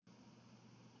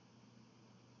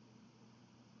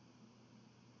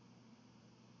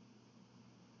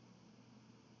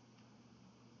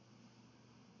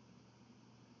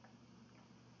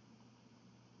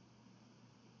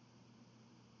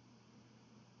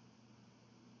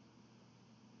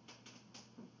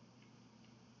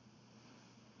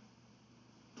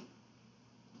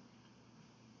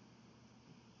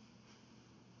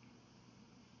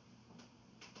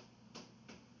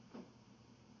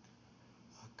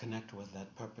connect with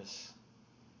that purpose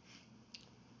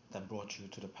that brought you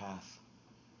to the path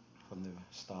from the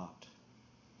start.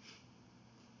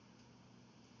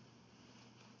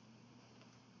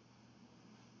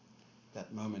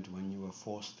 That moment when you were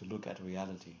forced to look at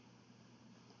reality,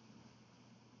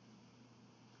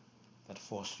 that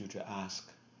forced you to ask,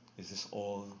 is this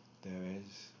all there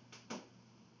is?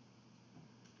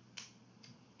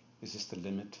 Is this the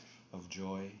limit of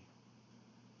joy?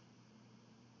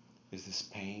 Is this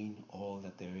pain all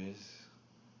that there is?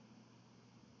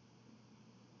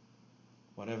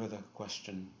 Whatever the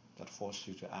question that forced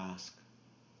you to ask,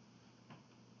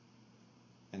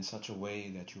 in such a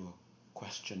way that you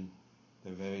question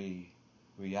the very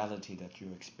reality that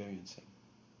you're experiencing,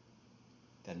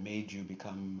 that made you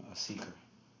become a seeker.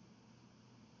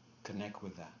 Connect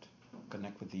with that.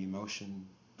 Connect with the emotion.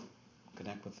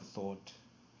 Connect with the thought.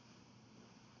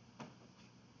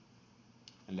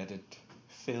 And let it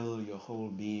fill your whole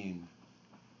being,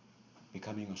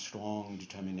 becoming a strong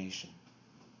determination.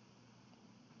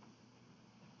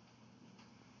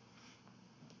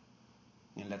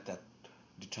 And let that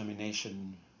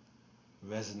determination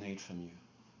resonate from you.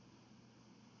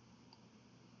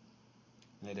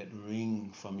 Let it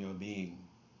ring from your being,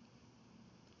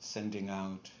 sending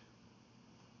out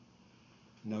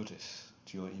notice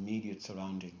to your immediate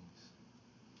surroundings.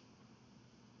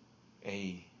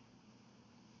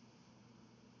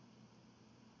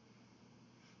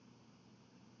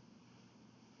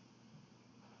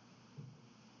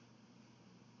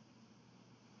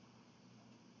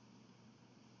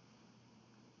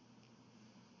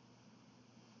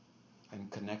 And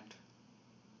connect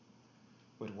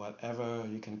with whatever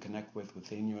you can connect with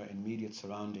within your immediate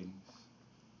surroundings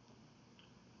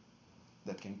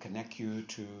that can connect you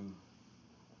to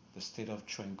the state of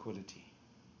tranquility.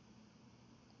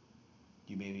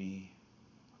 You may be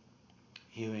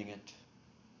hearing it.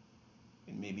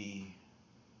 It may be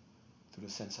through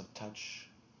the sense of touch.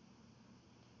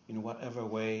 In whatever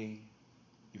way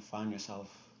you find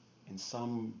yourself in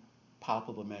some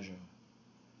palpable measure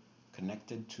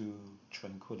connected to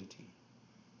tranquility,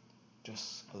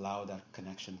 just allow that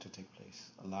connection to take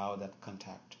place. Allow that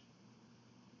contact.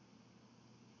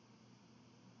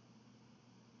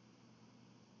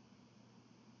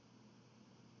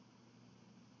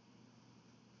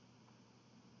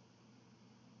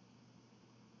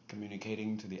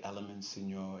 Communicating to the elements in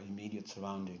your immediate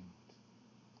surroundings,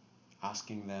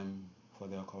 asking them for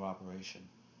their cooperation.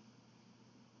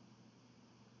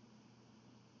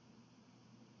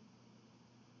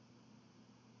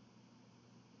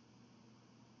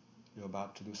 You're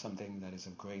about to do something that is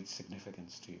of great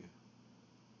significance to you.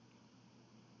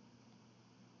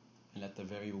 And let the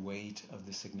very weight of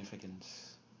the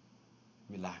significance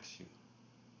relax you.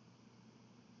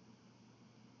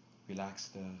 Relax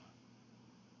the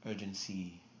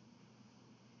urgency,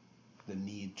 the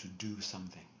need to do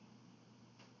something,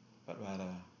 but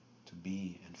rather to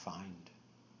be and find.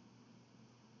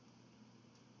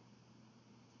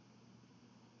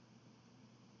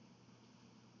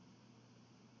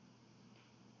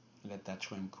 Let that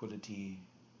tranquility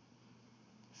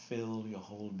fill your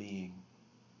whole being.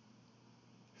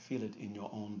 Feel it in your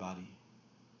own body.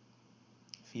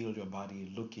 Feel your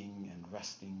body looking and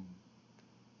resting,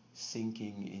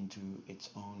 sinking into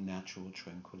its own natural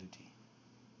tranquility.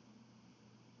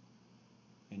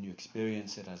 And you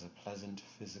experience it as a pleasant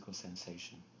physical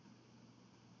sensation.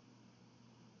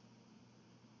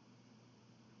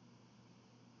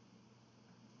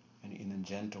 And in a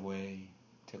gentle way,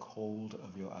 take hold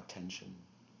of your attention,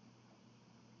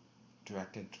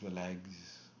 direct it to the legs,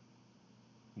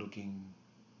 looking,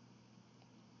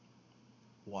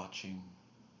 watching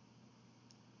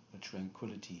the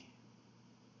tranquility.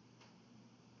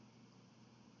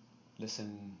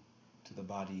 Listen to the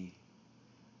body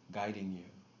guiding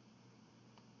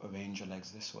you. Arrange your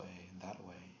legs this way and that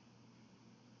way,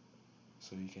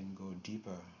 so you can go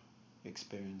deeper,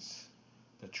 experience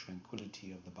the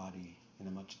tranquility of the body in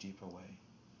a much deeper way.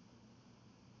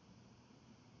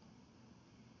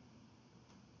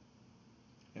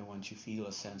 And once you feel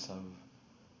a sense of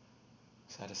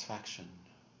satisfaction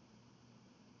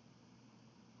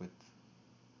with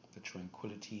the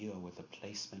tranquility or with the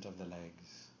placement of the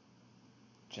legs,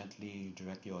 gently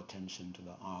direct your attention to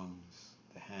the arms,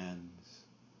 the hands,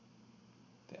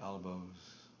 the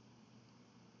elbows,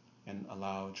 and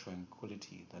allow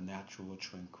tranquility, the natural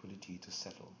tranquility, to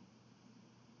settle.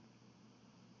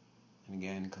 And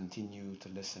again, continue to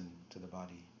listen to the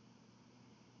body.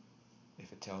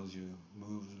 If it tells you,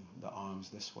 move the arms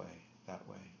this way, that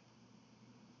way,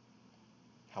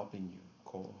 helping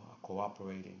you,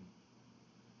 cooperating,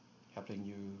 helping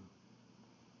you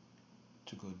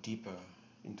to go deeper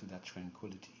into that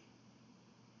tranquility.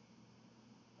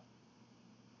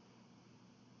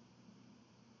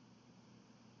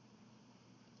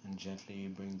 And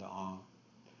gently bring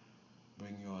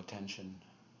your attention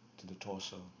to the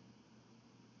torso,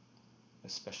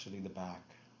 especially the back,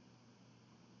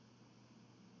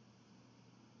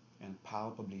 and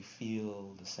palpably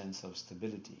feel the sense of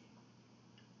stability.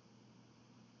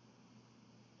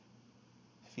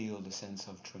 Feel the sense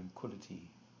of tranquility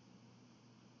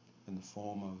in the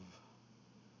form of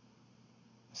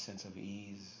a sense of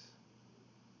ease.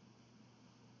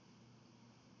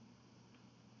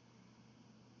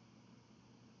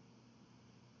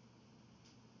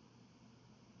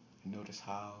 And notice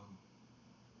how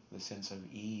the sense of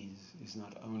ease is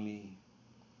not only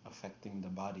affecting the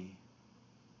body,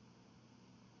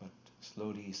 but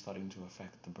slowly starting to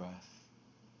affect the breath,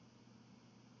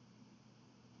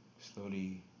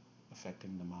 slowly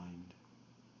affecting the mind.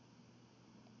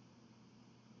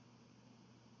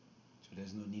 So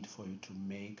there's no need for you to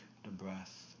make the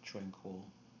breath tranquil,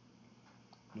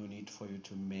 no need for you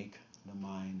to make the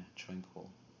mind tranquil.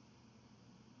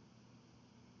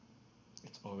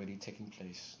 It's already taking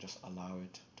place, just allow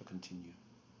it to continue.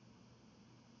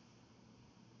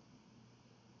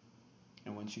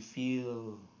 And once you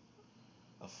feel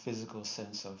a physical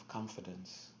sense of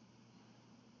confidence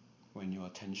when your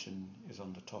attention is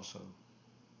on the torso,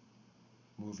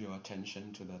 move your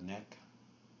attention to the neck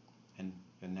and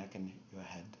your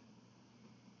head,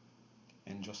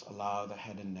 and just allow the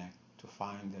head and neck to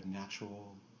find their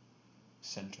natural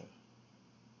center,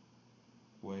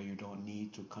 where you don't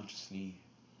need to consciously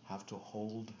have to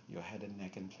hold your head and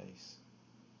neck in place.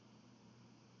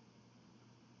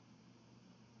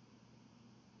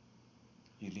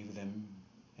 You leave them,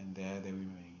 and there they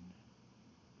remain,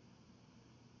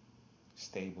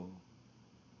 stable,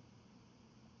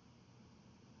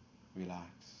 relax,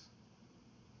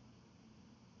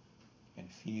 and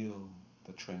feel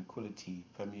the tranquility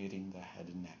permeating the head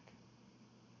and neck,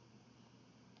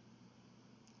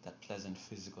 that pleasant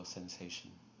physical sensation.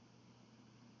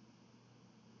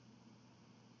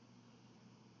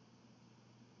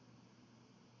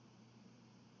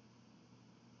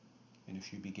 And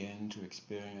if you begin to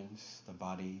experience the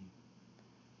body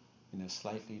in a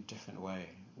slightly different way,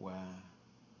 where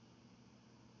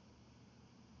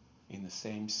in the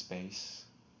same space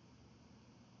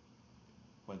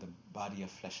where the body of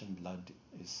flesh and blood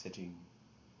is sitting,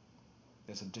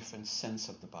 there's a different sense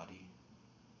of the body.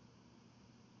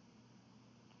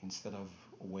 Instead of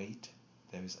weight,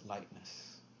 there is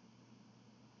lightness.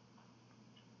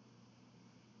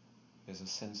 There's a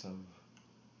sense of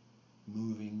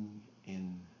moving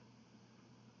in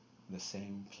the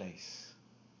same place.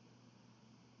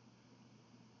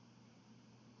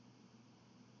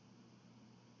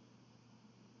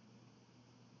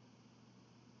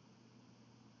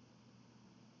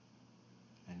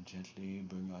 And gently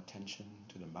bring your attention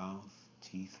to the mouth,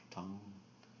 teeth, tongue,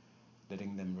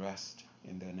 letting them rest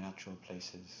in their natural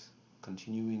places,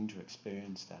 continuing to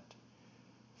experience that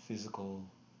physical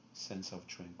sense of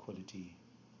tranquility,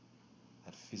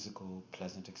 that physical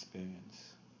pleasant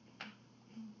experience.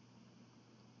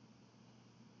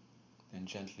 Then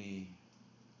gently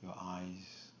your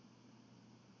eyes,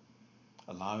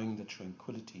 allowing the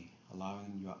tranquility,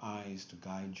 allowing your eyes to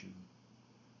guide you.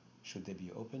 Should they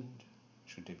be opened?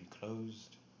 Should they be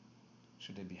closed?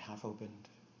 Should they be half opened?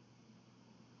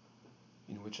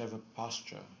 In whichever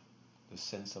posture the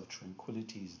sense of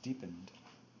tranquility is deepened,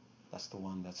 that's the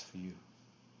one that's for you.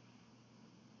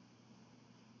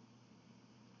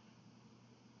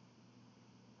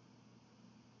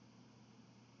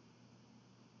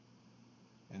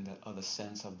 And that other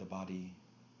sense of the body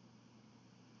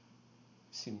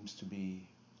seems to be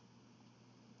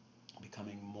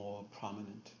becoming more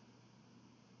prominent.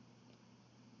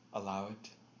 Allow it,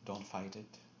 don't fight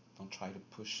it, don't try to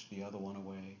push the other one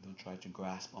away, don't try to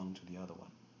grasp onto the other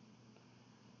one.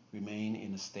 Remain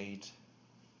in a state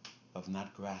of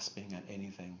not grasping at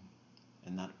anything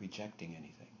and not rejecting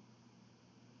anything.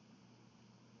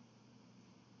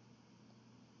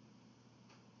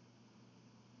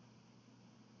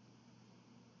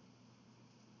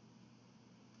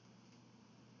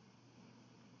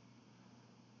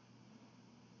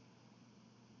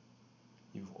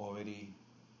 You've already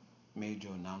made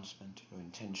your announcement, your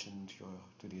intention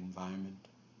to the environment.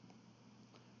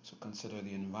 So consider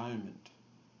the environment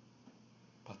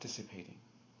participating,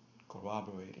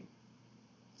 corroborating.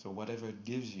 So whatever it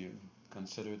gives you,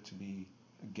 consider it to be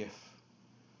a gift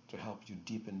to help you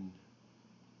deepen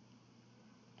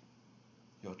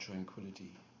your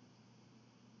tranquility.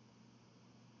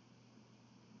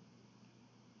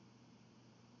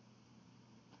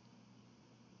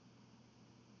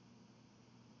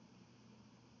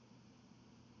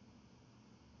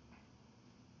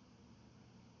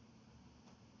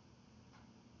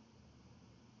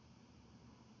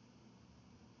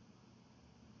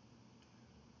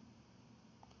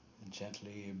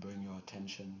 Gently bring your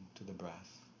attention to the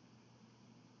breath.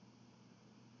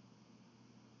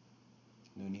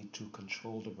 No need to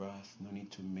control the breath, no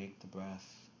need to make the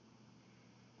breath,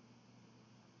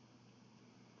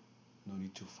 no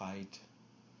need to fight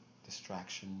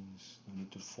distractions, no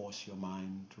need to force your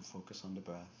mind to focus on the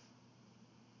breath.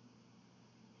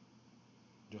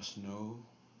 Just know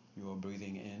you are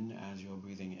breathing in as you are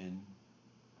breathing in.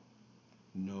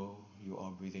 Know you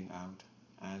are breathing out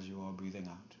as you are breathing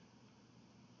out.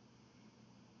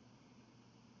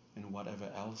 And whatever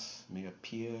else may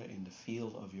appear in the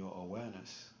field of your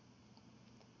awareness,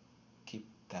 keep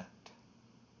that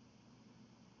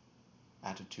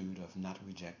attitude of not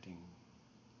rejecting,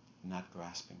 not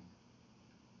grasping.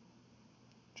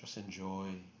 Just enjoy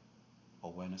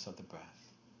awareness of the breath.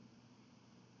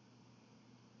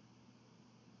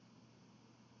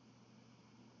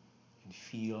 And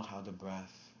feel how the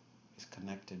breath is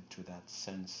connected to that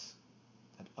sense,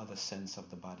 that other sense of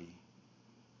the body.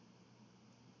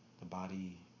 The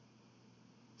body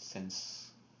sense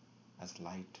as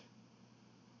light.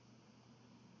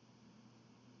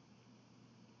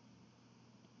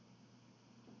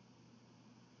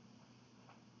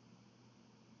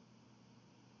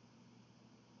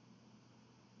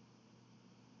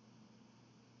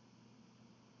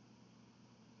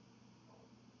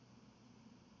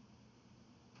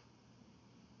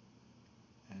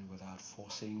 And without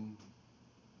forcing,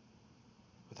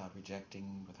 without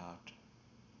rejecting, without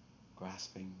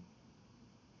grasping,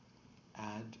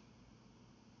 add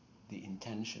the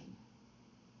intention.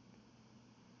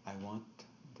 I want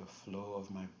the flow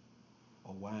of my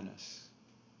awareness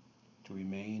to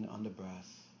remain on the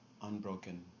breath,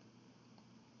 unbroken,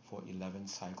 for 11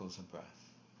 cycles of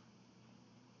breath.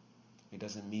 It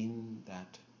doesn't mean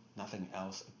that nothing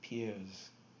else appears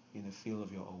in the field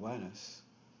of your awareness,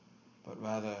 but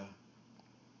rather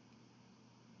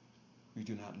we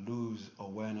do not lose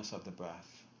awareness of the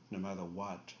breath, no matter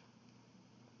what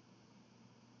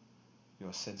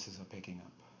your senses are picking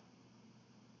up.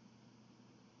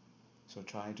 So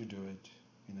try to do it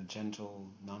in a gentle,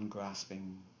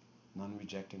 non-grasping,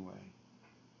 non-rejecting way,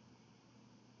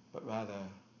 but rather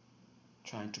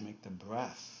trying to make the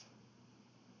breath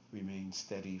remain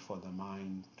steady for the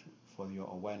mind, for your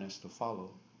awareness to follow,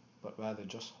 but rather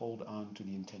just hold on to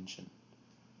the intention.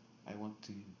 I want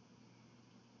to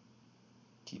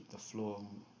keep the flow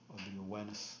of the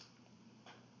awareness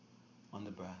on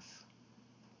the breath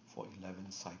for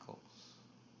 11 cycles.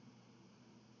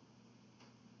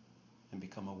 And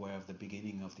become aware of the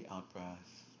beginning of the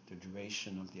out-breath, the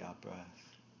duration of the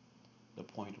out-breath, the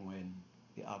point when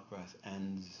the out-breath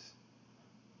ends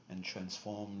and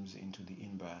transforms into the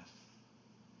in-breath,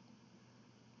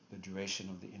 the duration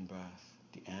of the in-breath,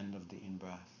 the end of the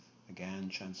in-breath, again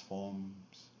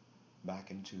transforms back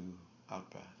into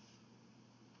out-breath.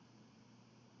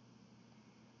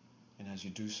 And as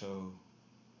you do so,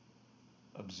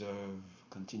 observe,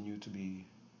 continue to be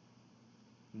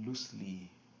loosely,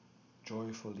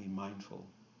 joyfully mindful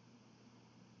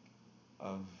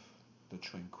of the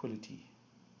tranquility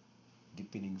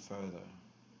deepening further,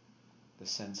 the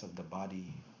sense of the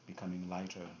body becoming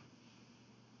lighter,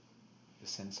 the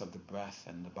sense of the breath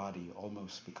and the body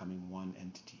almost becoming one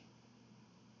entity.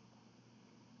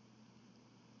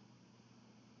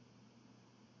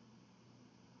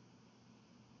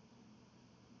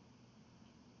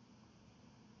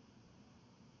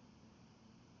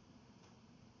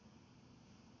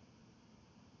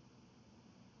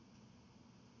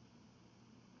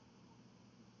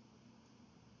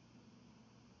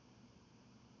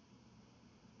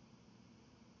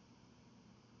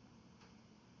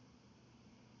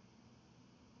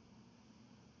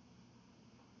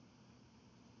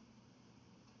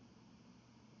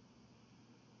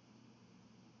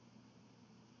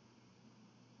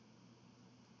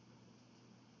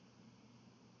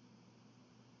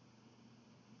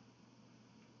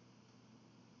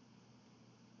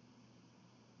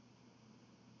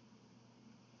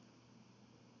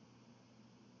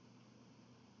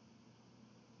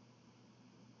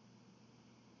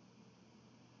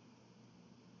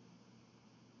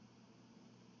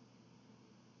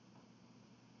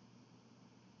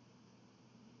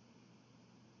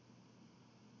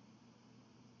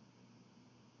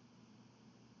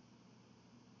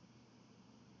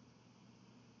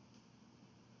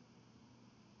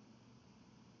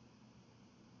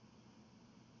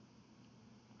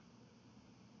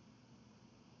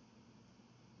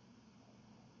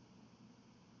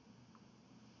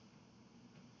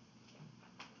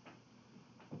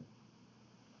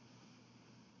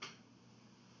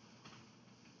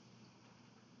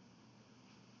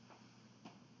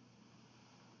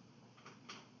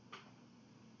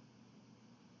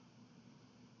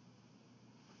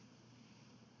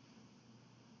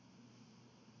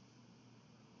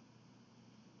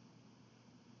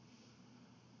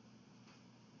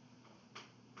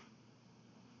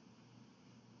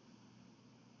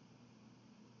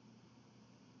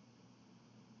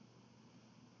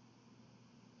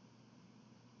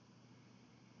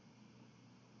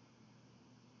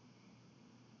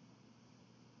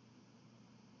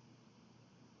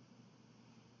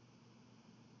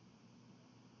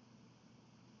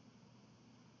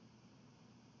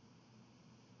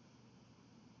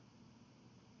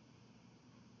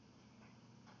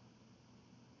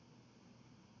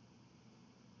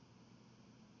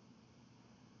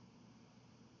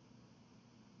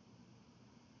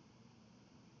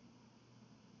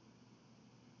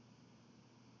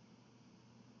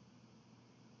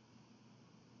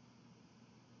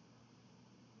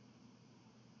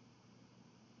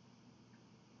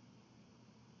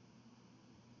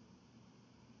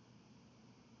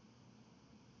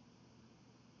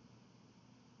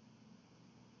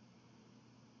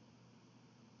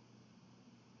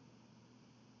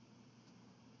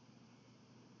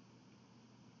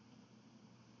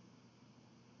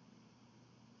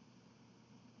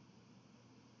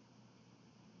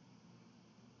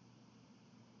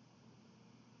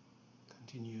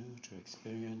 continue to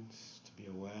experience, to be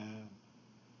aware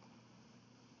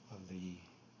of the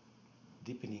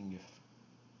deepening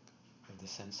of the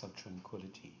sense of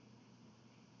tranquility,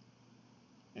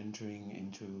 entering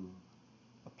into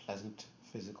a pleasant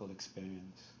physical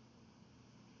experience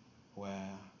where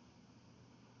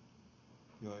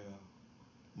your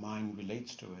mind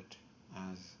relates to it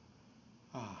as,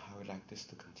 I would like this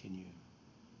to continue.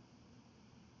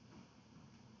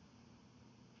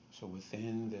 So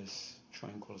within this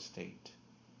tranquil state,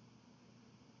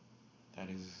 that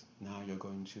is, now you're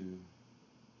going to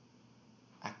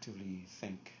actively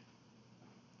think.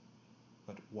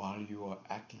 But while you are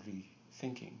actively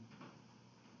thinking,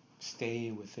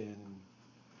 stay within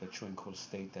the tranquil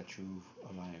state that you've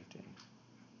arrived in.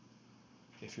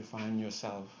 If you find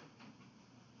yourself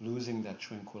losing that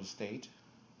tranquil state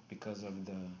because of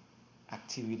the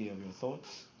activity of your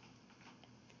thoughts,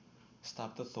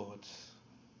 stop the thoughts,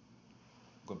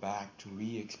 go back to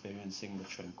re-experiencing the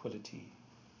tranquility.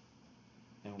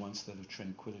 And once the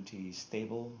tranquility is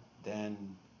stable,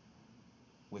 then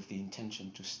with the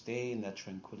intention to stay in that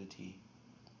tranquility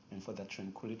and for that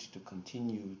tranquility to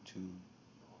continue to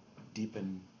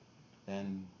deepen,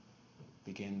 then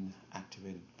begin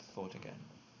activated thought again.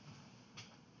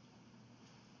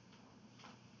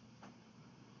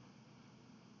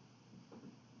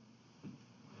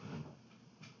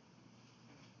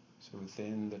 So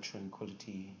within the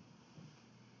tranquility,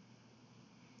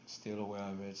 still aware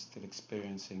of it, still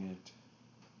experiencing it,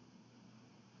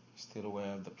 still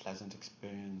aware of the pleasant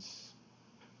experience,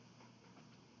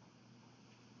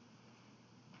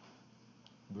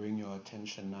 bring your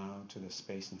attention now to the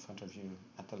space in front of you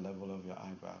at the level of your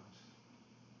eyebrows.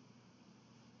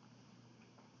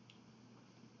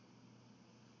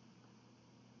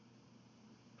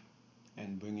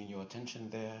 And bringing your attention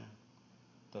there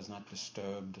does not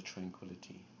disturb the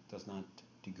tranquility, does not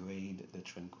degrade the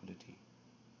tranquility.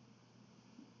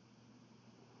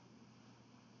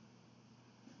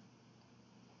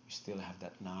 You still have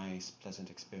that nice, pleasant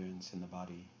experience in the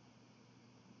body.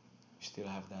 You still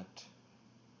have that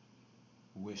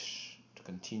wish to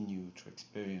continue to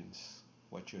experience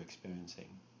what you're experiencing,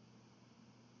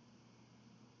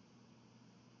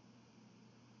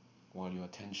 while your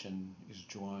attention is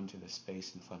drawn to the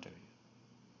space in front of you.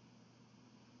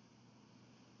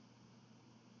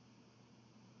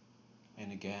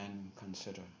 And again,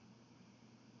 consider,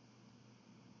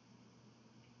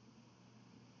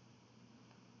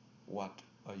 what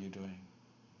are you doing?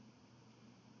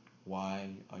 Why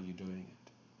are you doing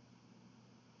it?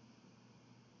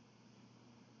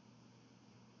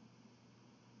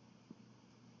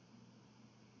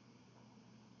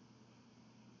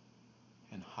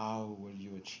 And how will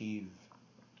you achieve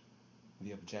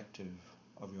the objective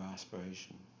of your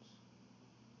aspirations?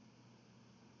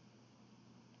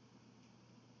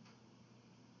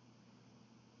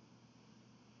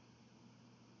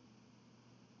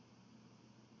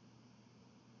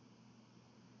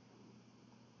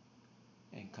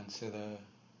 And consider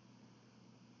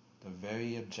the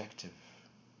very objective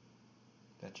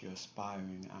that you're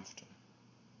aspiring after.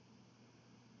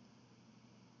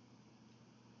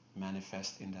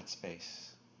 Manifest in that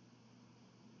space.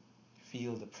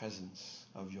 Feel the presence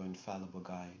of your infallible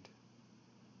guide.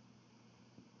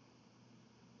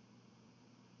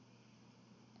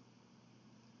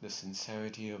 The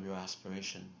sincerity of your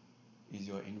aspiration is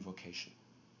your invocation.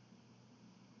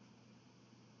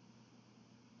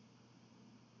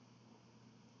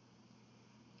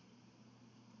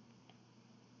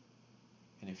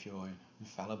 And if your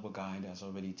infallible guide has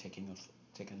already taken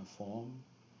a form,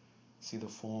 see the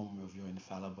form of your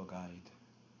infallible guide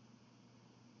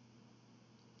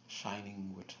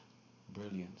shining with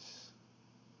brilliance,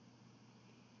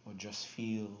 or just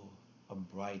feel a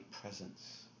bright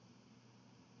presence,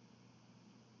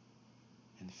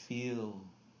 and feel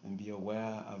and be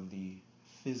aware of the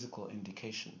physical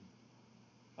indication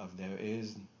of there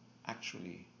is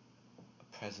actually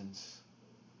a presence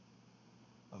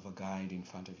of a guide in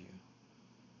front of you.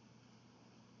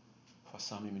 For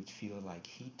some it may feel like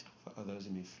heat, for others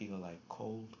it may feel like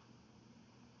cold,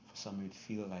 for some it may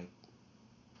feel like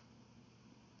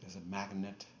there's a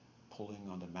magnet pulling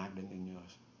on the magnet in your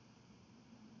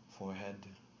forehead.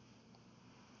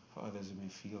 For others it may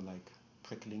feel like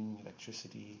prickling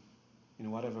electricity.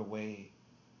 In whatever way,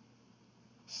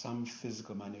 some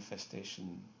physical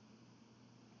manifestation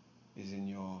is in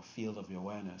your field of your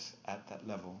awareness at that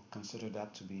level. Consider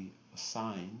that to be a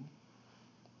sign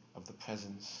of the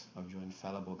presence of your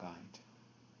infallible guide.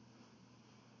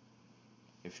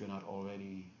 If you're not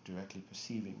already directly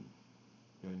perceiving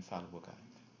your infallible guide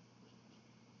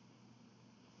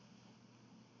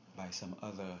by some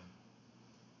other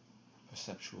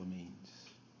perceptual means.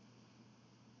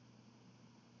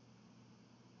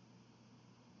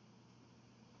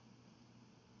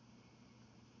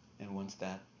 And once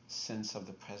that sense of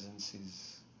the presence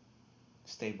is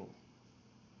stable,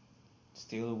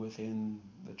 still within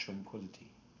the tranquility,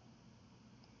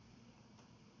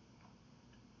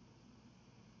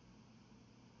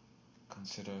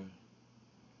 consider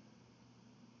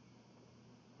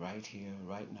right here,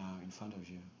 right now, in front of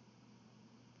you,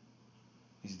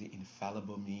 is the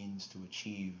infallible means to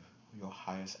achieve your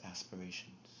highest aspirations.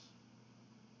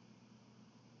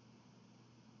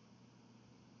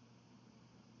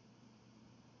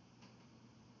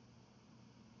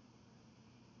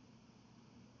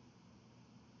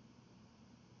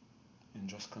 And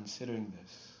just considering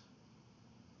this,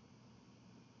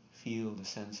 feel the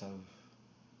sense of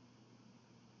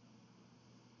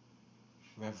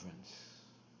reverence,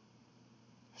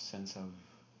 a sense of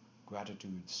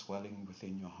gratitude swelling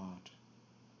within your heart.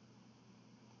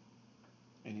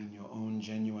 And in your own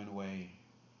genuine way,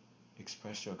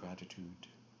 express your gratitude,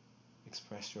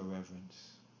 express your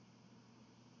reverence.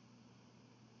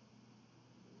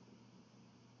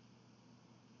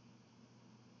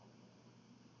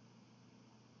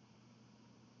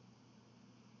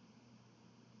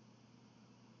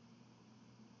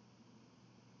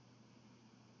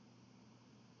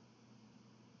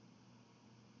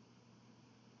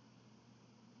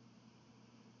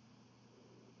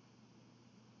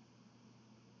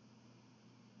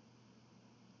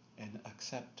 And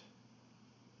accept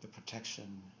the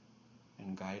protection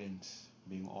and guidance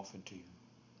being offered to you.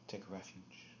 Take refuge.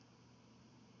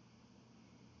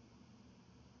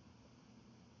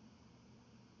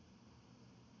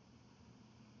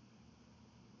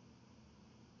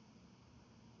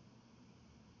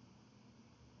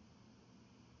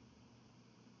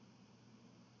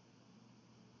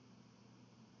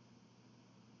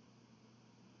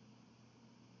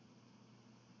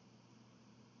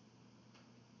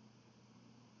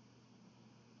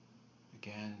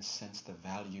 Again, sense the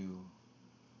value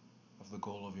of the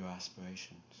goal of your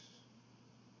aspirations,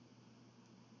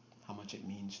 how much it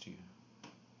means to you.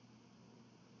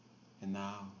 And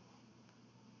now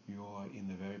you are in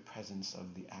the very presence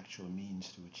of the actual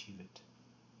means to achieve it.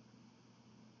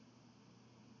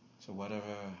 So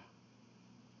whatever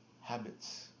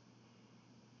habits,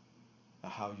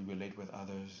 how you relate with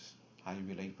others, how you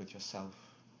relate with yourself,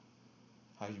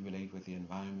 how you relate with the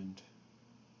environment,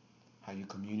 how you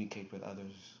communicate with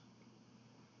others,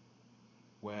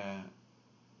 where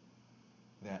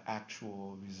their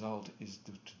actual result is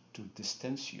to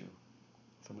distance you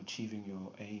from achieving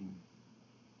your aim.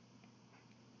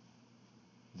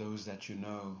 Those that you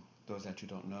know, those that you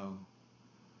don't know,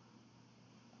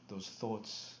 those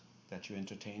thoughts that you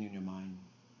entertain in your mind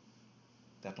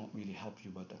that don't really help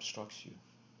you but obstructs you.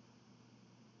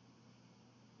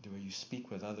 The way you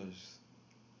speak with others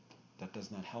that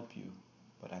does not help you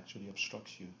but actually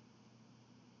obstructs you.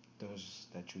 Those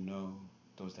that you know,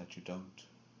 those that you don't.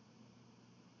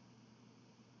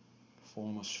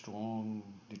 Form a strong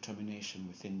determination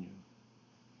within you,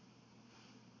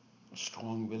 a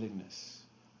strong willingness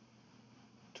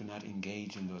to not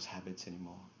engage in those habits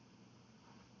anymore.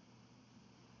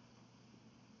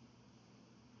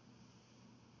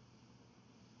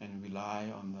 And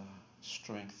rely on the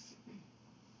strength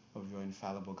of your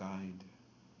infallible guide.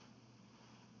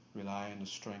 Rely on the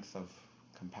strength of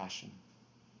compassion.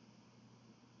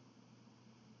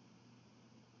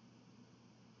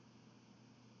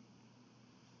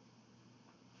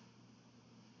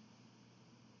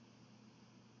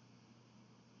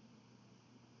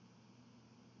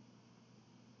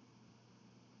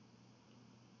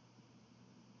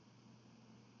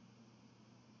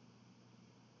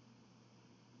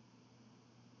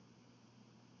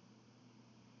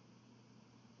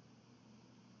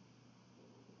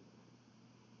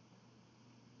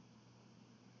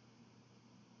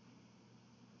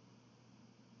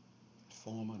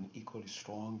 Form an equally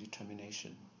strong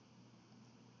determination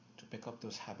to pick up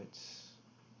those habits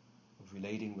of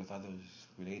relating with others,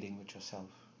 relating with yourself,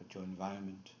 with your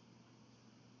environment,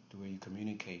 the way you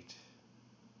communicate,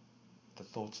 the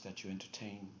thoughts that you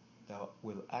entertain that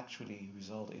will actually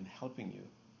result in helping you,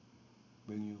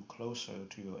 bring you closer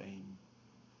to your aim.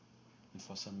 And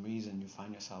for some reason you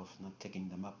find yourself not taking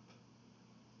them up.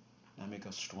 Now make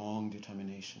a strong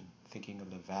determination, thinking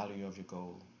of the value of your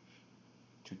goal,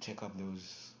 to take up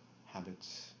those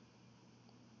habits.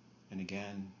 And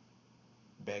again,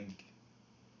 beg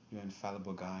your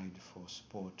infallible guide for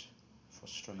support, for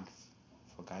strength,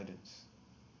 for guidance.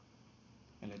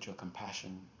 And let your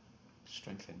compassion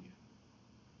strengthen you.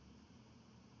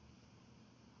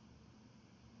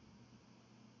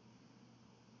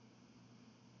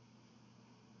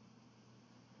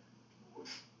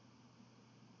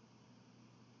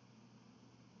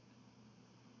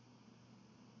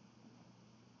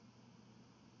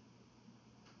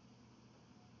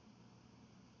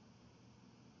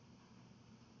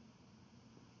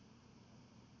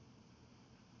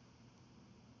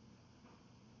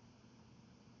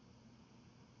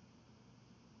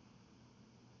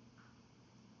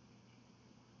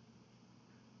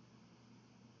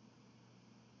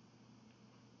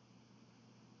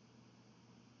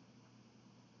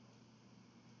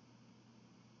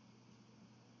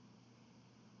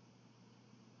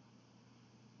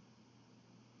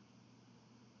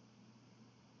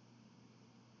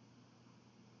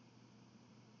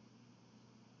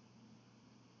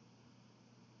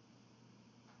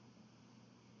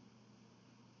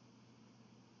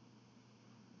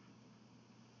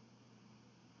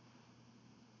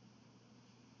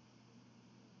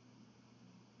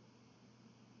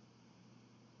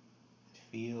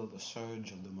 Feel the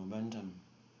surge of the momentum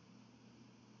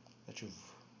that you've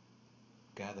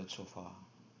gathered so far.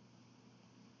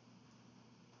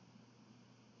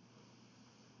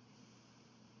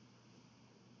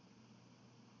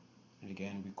 And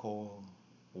again, recall,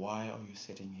 why are you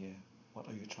sitting here? What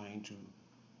are you trying to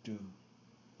do?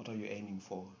 What are you aiming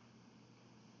for?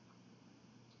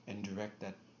 And direct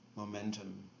that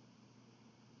momentum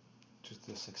to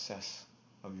the success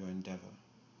of your endeavor.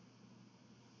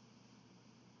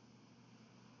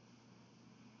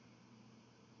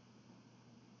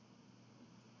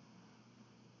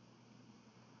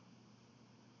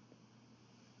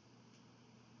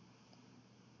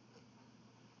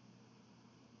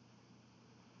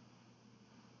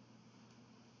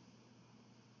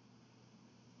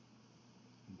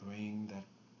 Bring that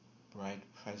bright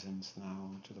presence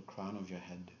now to the crown of your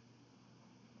head.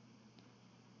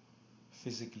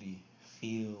 Physically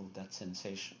feel that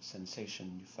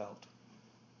sensation you felt.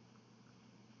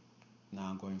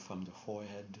 Now going from the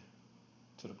forehead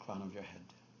to the crown of your head.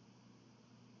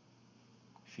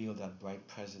 Feel that bright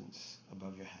presence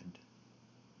above your head.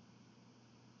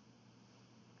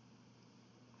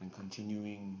 And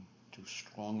continuing to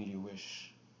strongly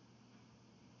wish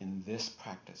in this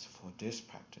practice, for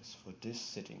this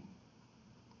sitting,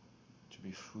 to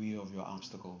be free of your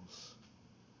obstacles,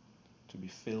 to be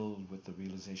filled with the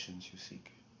realizations you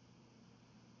seek.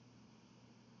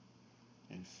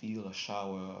 And feel a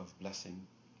shower of blessing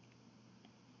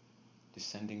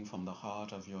descending from the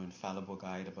heart of your infallible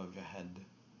guide above your head.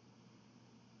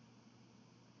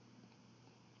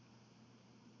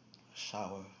 A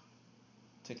shower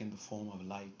taking the form of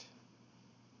light,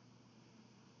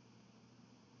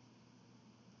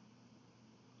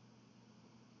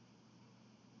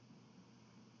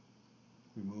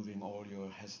 removing all your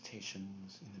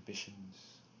hesitations, inhibitions,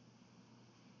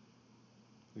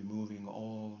 removing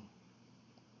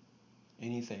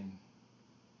anything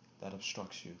that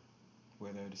obstructs you,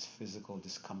 whether it is physical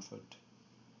discomfort,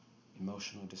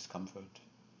 emotional discomfort,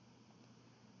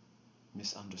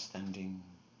 misunderstanding,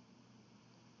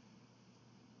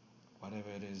 whatever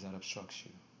it is that obstructs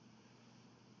you.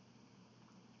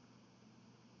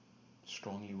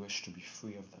 Strongly wish to be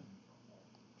free of them,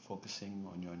 focusing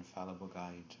on your infallible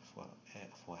guide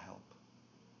for help.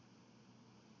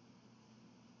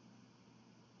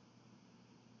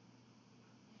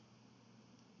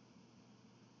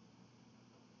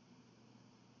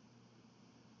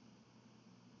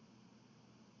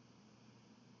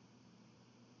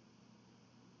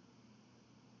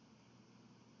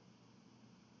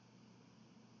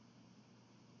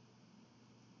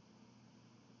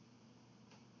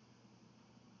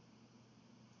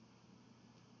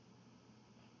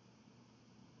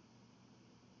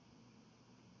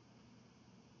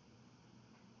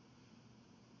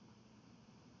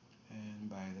 And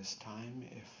by this time,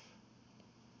 if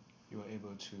you are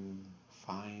able to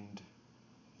find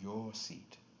your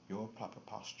seat, your proper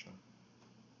posture,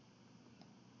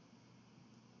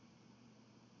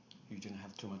 you didn't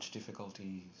have too much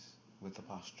difficulties with the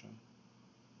posture,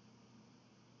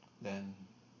 then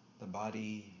the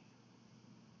body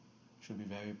should be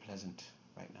very pleasant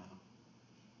right now.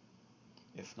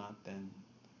 If not, then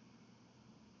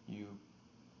we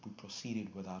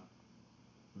proceeded without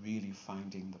really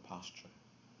finding the posture.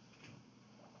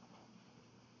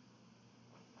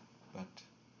 But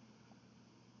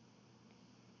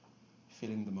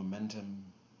feeling the momentum,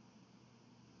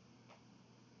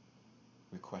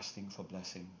 requesting for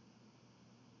blessing,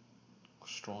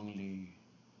 strongly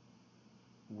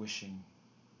wishing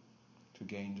to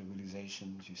gain the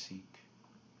realizations you seek,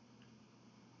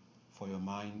 for your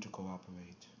mind to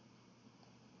cooperate,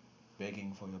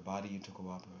 begging for your body to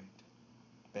cooperate,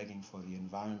 begging for the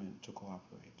environment to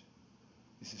cooperate.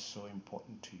 This is so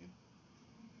important to you.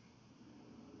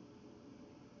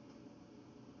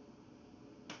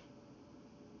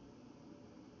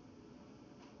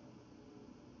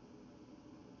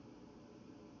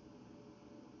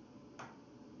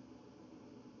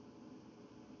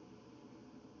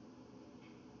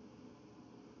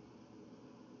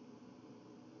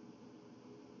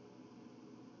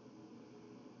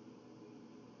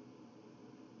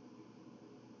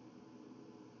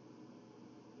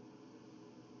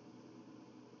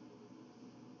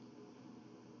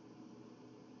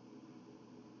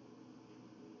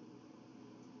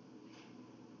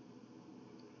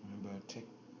 Remember, take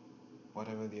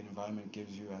whatever the environment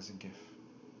gives you as a gift.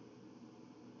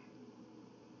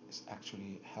 It's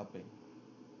actually helping.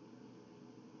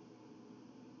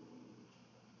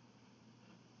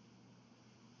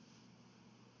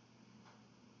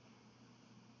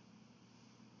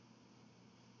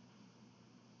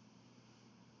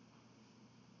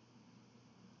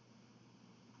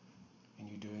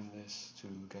 is to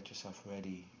get yourself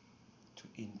ready to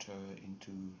enter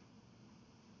into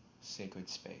sacred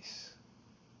space,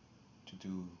 to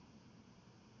do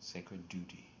sacred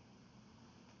duty.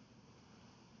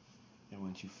 And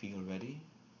once you feel ready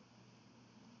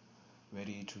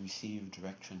to receive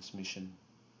direct transmission,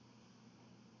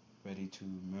 ready to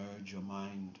merge your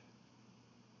mind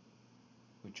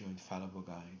with your infallible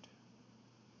guide,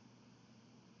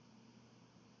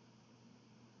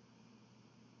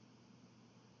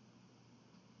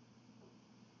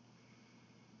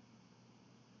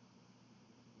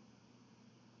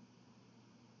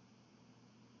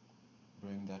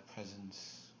 bring that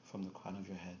presence from the crown of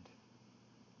your head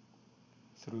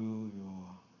through your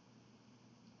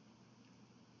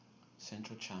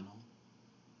central channel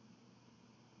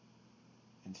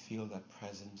and feel that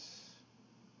presence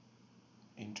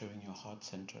entering your heart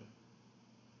center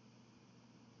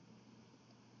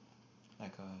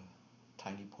like a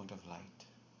tiny point of light,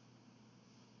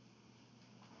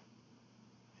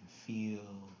 and feel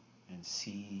and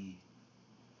see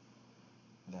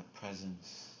that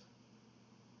presence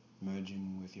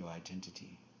merging with your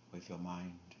identity, with your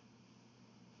mind,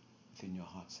 within your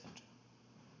heart center.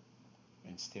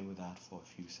 And stay with that for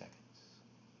a few seconds.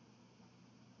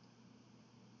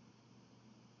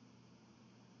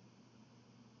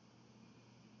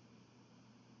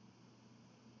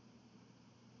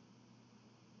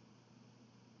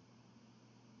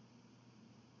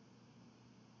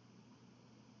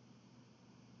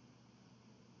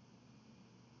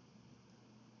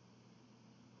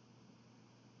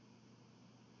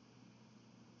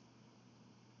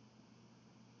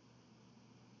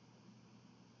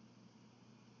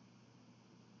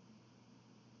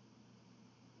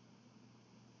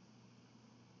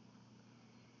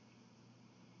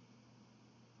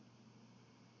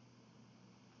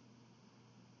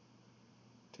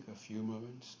 Take a few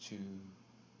moments to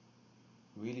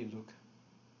really look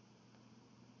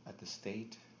at the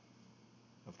state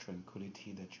of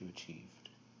tranquility that you achieved.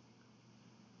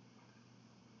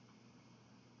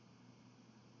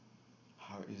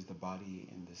 How is the body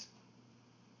in this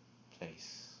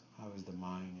place? How is the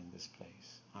mind in this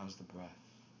place? How is the breath?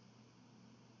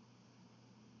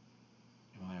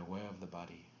 Am I aware of the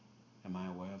body? Am I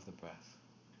aware of the breath?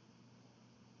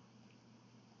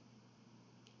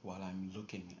 While I'm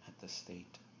looking at the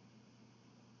state,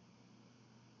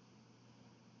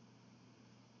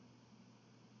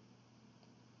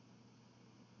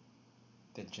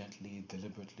 then gently,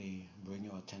 deliberately bring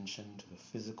your attention to the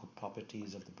physical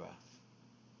properties of the breath,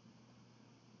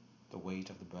 the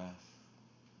weight of the breath,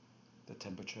 the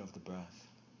temperature of the breath,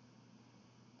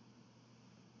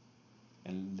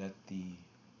 and let the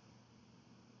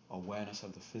awareness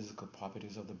of the physical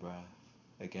properties of the breath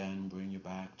again bring you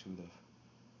back to the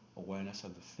awareness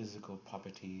of the physical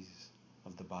properties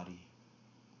of the body,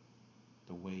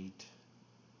 the weight,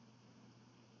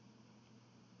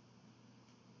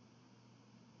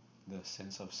 the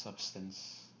sense of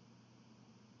substance,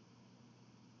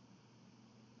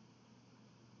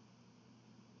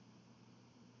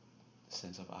 the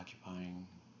sense of occupying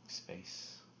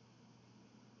space.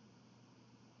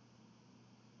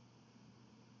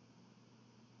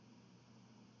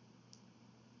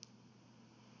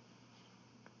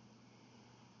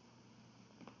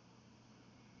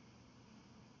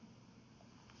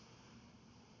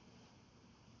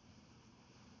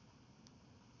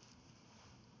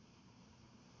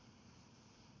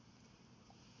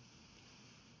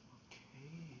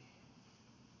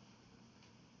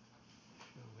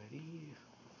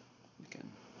 You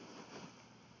can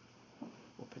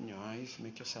open your eyes,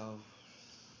 make yourself,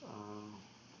 well,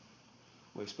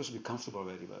 you're supposed to be comfortable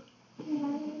already, but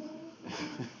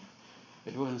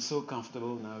if it wasn't so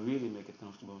comfortable, now really make it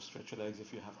comfortable. Stretch your legs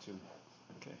if you have to.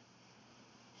 Okay.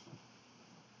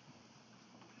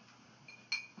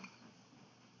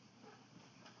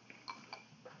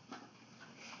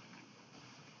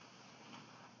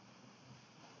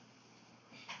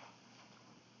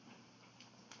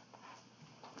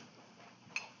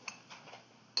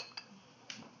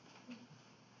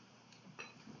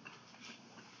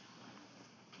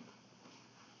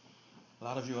 A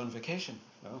lot of you are on vacation.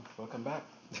 Well, welcome back.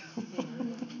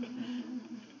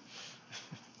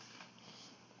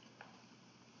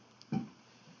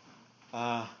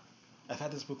 I've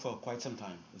had this book for quite some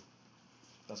time.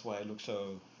 That's why it looks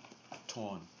so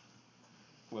torn.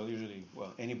 Well, usually,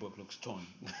 any book looks torn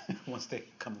once they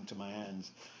come into my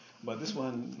hands. But this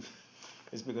one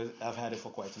is because I've had it for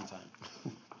quite some time.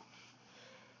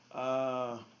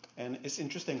 And it's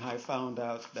interesting how I found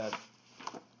out that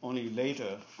only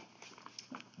later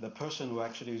the person who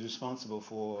actually is responsible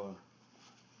for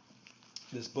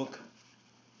this book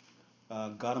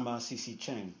Garma C.C.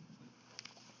 Cheng.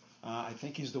 I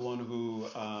think he's the one who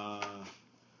uh,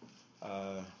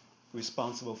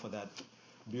 responsible for that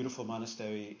beautiful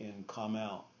monastery in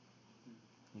Carmel.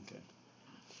 Okay.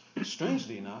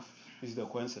 Strangely enough, this is the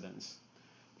coincidence.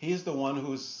 He is the one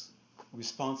who's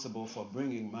responsible for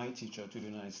bringing my teacher to the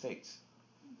United States.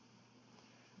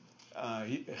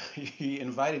 He, he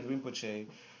invited Rinpoche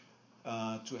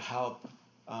to help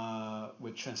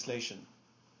with translation.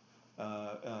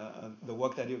 The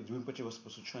work that Rinpoche was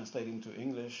supposed to translate into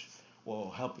English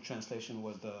or help with translation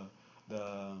was the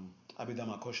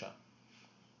Abhidhamma Kosha.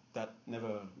 That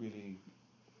never really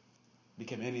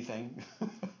became anything.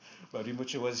 But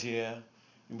Rinpoche was here.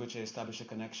 Rinpoche established a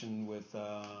connection with,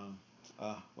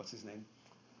 what's his name?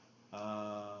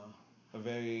 A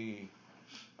very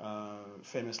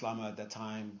famous Lama at that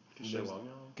time. Geshe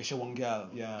Wangyal,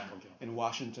 yeah, okay. In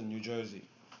Washington, New Jersey.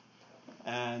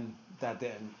 And that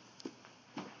didn't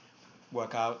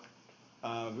work out.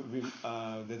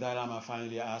 The Dalai Lama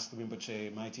finally asked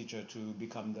Rinpoche, my teacher, to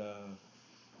become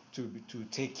to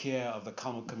take care of the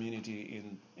Kamo community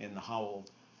in Howell,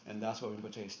 and that's where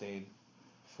Rinpoche stayed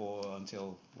for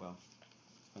until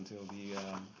he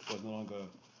was no longer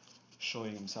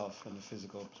showing himself in the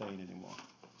physical plane anymore.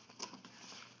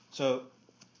 So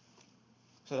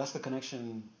that's the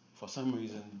connection, for some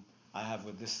reason, I have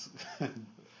with this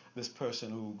this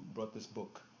person who brought this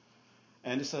book.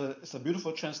 And it's a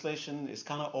beautiful translation. It's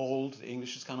kind of old. The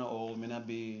English is kind of old. May not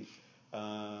be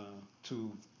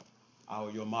to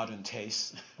your modern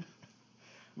taste.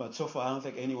 But so far, I don't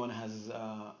think anyone has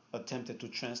attempted to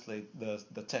translate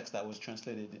the text that was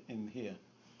translated in here.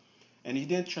 And he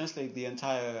didn't translate the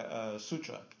entire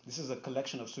sutra. This is a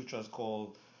collection of sutras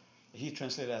called, he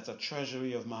translated as a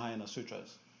treasury of Mahayana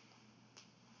sutras.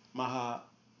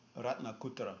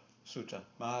 Maharatnakutra Sutra.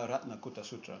 Maharatnakuta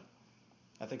Sutra.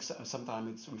 I think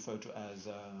sometimes it's referred to as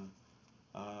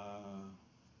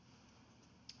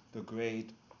the Great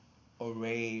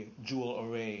Jewel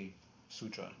Array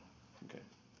Sutra. Okay.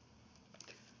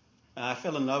 And I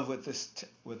fell in love with this,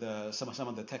 with some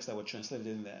of the texts that were translated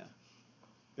in there,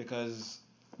 because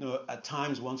at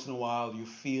times, once in a while, you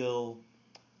feel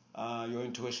your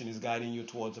intuition is guiding you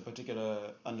towards a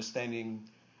particular understanding,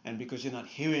 and because you're not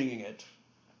hearing it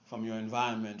from your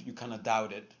environment, you kind of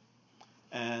doubt it.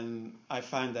 And I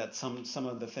find that some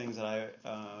of the things that I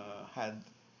had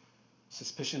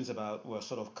suspicions about were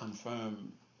sort of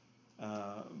confirmed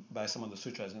by some of the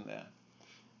sutras in there.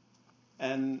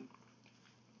 And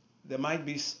there might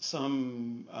be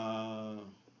some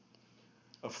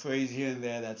a phrase here and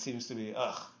there that seems to be,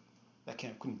 that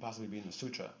couldn't possibly be in the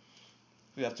sutra.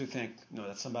 We have to think,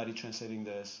 that somebody translating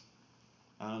this,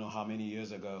 I don't know how many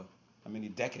years ago, how many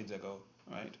decades ago,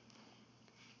 right?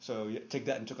 So take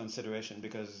that into consideration,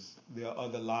 because there are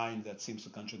other lines that seems to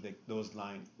contradict those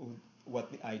lines,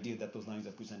 what the idea that those lines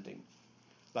are presenting.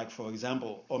 Like, for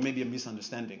example, or maybe a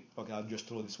misunderstanding. Okay, I'll just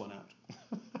throw this one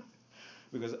out.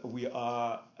 Because we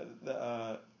are,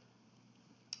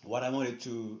 what I wanted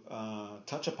to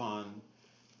touch upon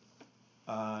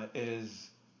is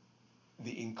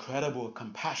the incredible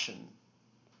compassion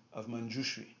of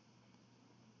Manjushri.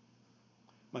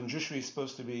 Manjushri is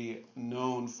supposed to be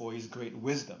known for his great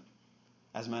wisdom.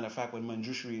 As a matter of fact, when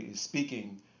Manjushri is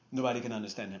speaking, nobody can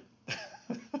understand him.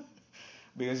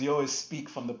 Because he always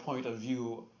speaks from the point of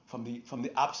view, from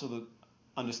the absolute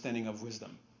understanding of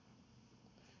wisdom.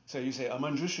 So you say,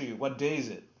 Manjushri, what day is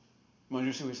it?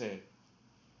 Manjushri will say,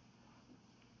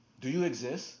 do you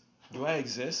exist? Do I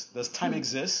exist? Does time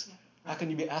exist? How can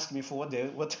you be asking me for what day,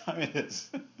 what time it is?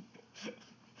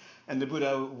 And the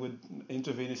Buddha would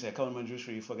intervene and say, come on,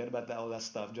 Manjushri, forget about all that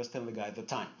stuff. Just tell the guy the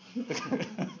time.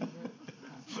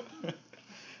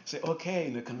 Say, okay,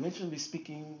 in the conventionally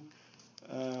speaking,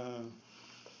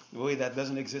 way that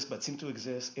doesn't exist but seems to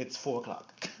exist, it's 4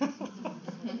 o'clock.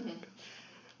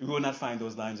 You will not find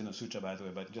those lines in a sutra, by the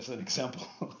way, but just an example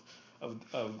of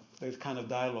the kind of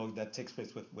dialogue that takes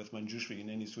place with Manjushri in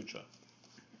any sutra.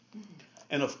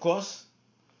 And of course,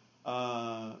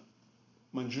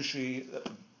 Manjushri,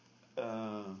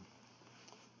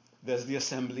 there's the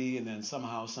assembly, and then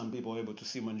somehow some people are able to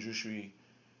see Manjushri,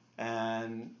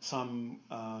 and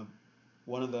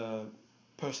one of the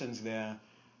persons there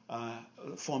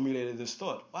formulated this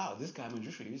thought: wow, this guy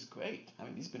Manjushri is great. I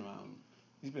mean, he's been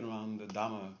around the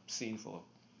Dharma scene for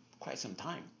quite some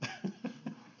time.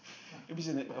 What's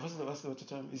the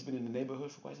term? He's been in the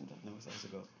neighborhood for quite some time. No, that's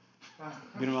ago.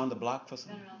 Been around the block for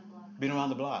some. Been around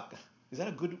the block. Is that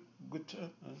a good term?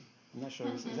 I'm not sure.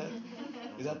 Is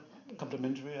that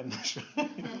complimentary? I'm not sure.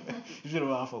 He's been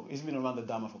around the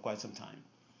Dharma for quite some time,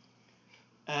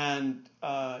 and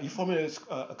he formulated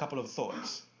a couple of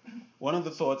thoughts. one of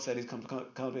the thoughts that is come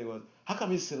to me was, how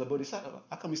come he's still a bodhisattva?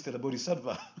 How come he's still a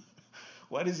bodhisattva?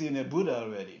 Why is he in a Buddha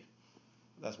already?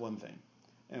 That's one thing.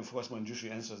 And of course,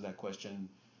 Manjushri answers that question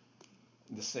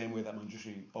the same way that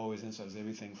Manjushri always answers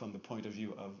everything from the point of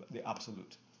view of the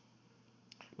absolute.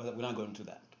 But we're not going to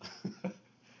that.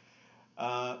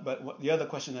 But the other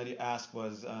question that he asked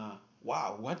was,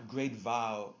 wow, what great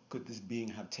vow could this being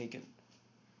have taken?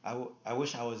 I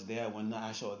wish I was there when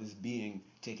I saw this being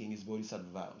taking his bodhisattva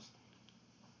vows.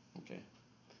 Okay.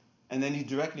 And then he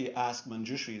directly asked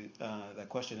Manjushri that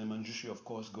question, and Manjushri, of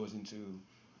course, goes into,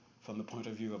 from the point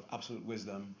of view of absolute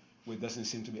wisdom, which doesn't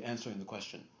seem to be answering the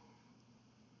question.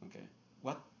 Okay.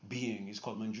 What being is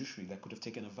called Manjushri that could have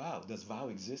taken a vow? Does vow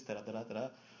exist? Da, da, da, da, da.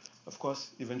 Of course,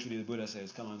 eventually the Buddha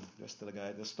says, come on, you're still a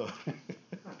guy, just stop.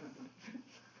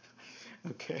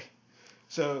 Okay.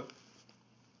 So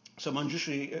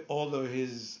Manjushri, although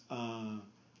he's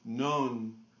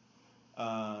known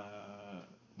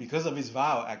because of his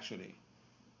vow, actually,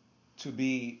 to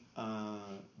be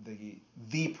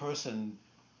the person,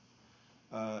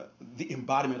 the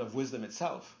embodiment of wisdom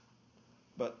itself,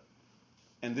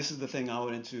 and this is the thing I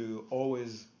wanted to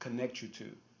always connect you to,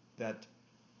 that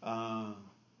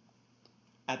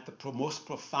at the most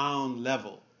profound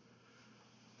level,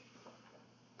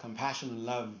 compassion and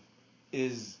love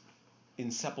is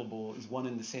inseparable, is one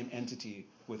and the same entity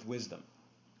with wisdom.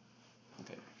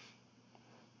 Okay.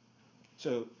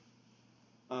 So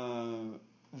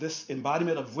this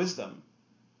embodiment of wisdom,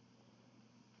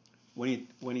 when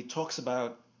he talks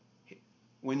about,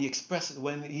 when he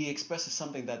expresses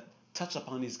something that touches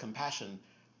upon his compassion,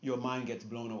 your mind gets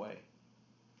blown away.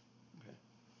 Okay.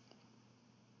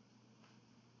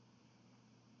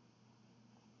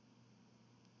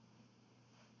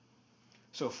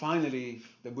 So finally,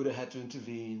 the Buddha had to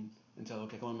intervene and tell,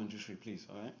 okay, come on, Manjushri, please,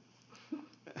 all right?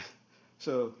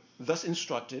 So, thus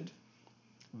instructed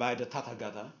by the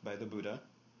Tathagata, by the Buddha,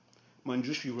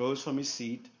 Manjushri rose from his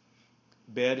seat,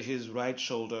 bared his right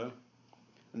shoulder,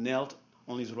 knelt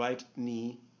on his right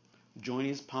knee, joined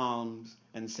his palms,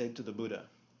 and said to the Buddha.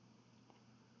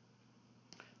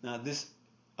 Now, this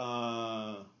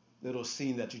little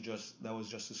scene that was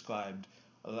just described,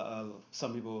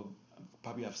 some people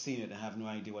probably have seen it and have no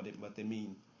idea what they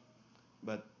mean,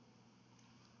 but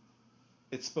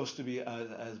it's supposed to be,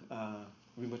 as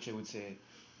Rinpoche would say,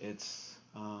 it's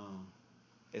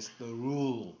the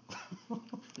rule,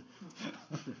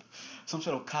 some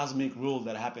sort of cosmic rule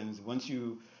that happens once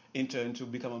you enter into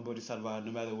become a bodhisattva.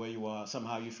 No matter where you are,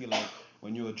 somehow you feel like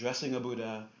when you're addressing a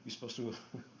Buddha, you're supposed to,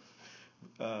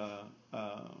 oh,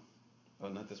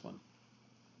 not this one.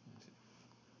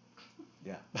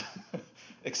 Yeah,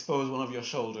 expose one of your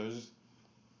shoulders.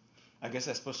 I guess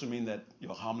that's supposed to mean that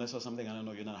you're harmless or something. I don't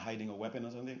know. You're not hiding a weapon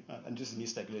or something. I'm just me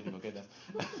speculating. Okay,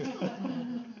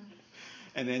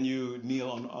 and then you kneel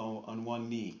on one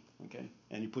knee. Okay,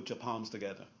 and you put your palms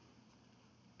together.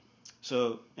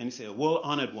 So, and you say,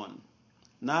 "Well-honored one,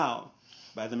 now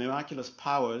by the miraculous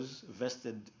powers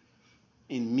vested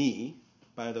in me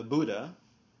by the Buddha,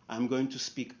 I'm going to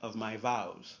speak of my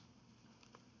vows.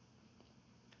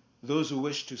 Those who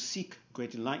wish to seek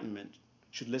great enlightenment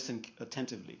should listen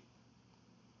attentively.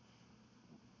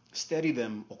 Study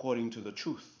them according to the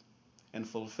truth, and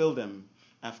fulfill them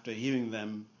after hearing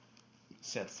them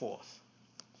set forth."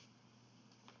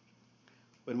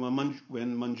 When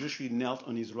Manjushri knelt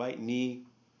on his right knee,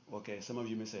 okay, some of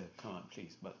you may say, come on,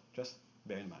 please, but just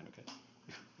bear in mind, okay?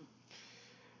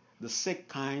 The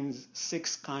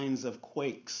six kinds of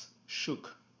quakes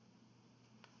shook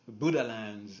the Buddha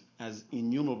lands as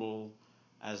innumerable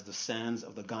as the sands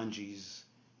of the Ganges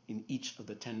in each of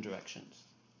the 10 directions.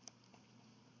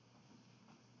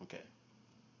 Okay.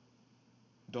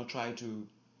 Don't try to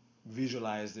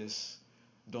visualize this.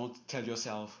 Don't tell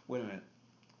yourself, wait a minute,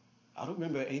 I don't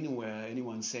remember anywhere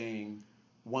anyone saying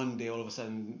one day all of a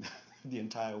sudden the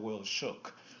entire world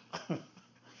shook.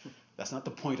 That's not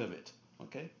the point of it,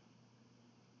 okay?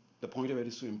 The point of it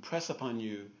is to impress upon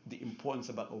you the importance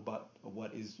about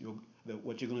what you're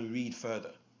going to read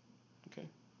further, okay?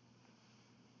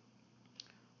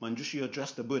 Manjushri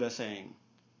addressed the Buddha saying,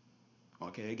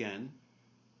 okay, again,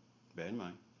 bear in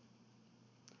mind,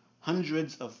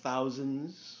 hundreds of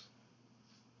thousands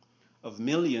of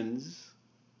millions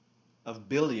of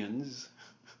billions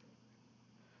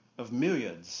of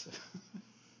myriads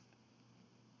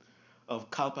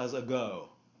of kalpas ago.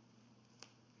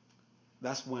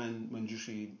 That's when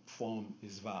Manjushri formed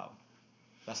his vow.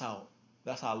 That's how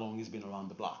long he's been around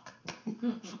the block.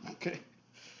 Okay?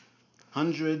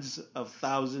 Hundreds of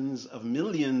thousands of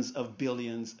millions of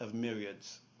billions of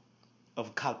myriads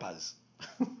of kalpas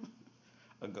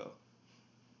ago.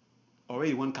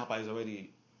 already one kappa is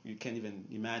already, you can't even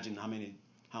imagine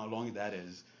how long that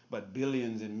is, but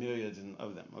billions and myriads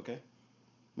of them, okay?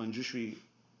 Manjushri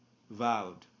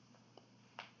vowed,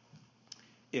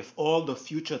 if all the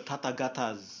future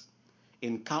Tathagatas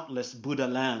in countless Buddha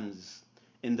lands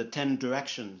in the 10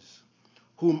 directions,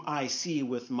 whom I see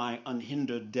with my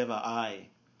unhindered Deva eye,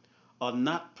 are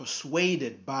not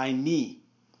persuaded by me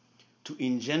to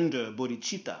engender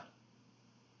bodhicitta,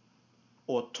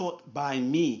 or taught by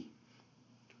me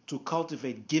to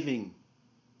cultivate giving,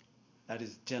 that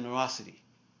is generosity,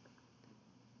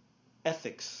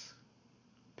 ethics,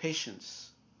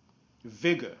 patience,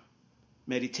 vigor,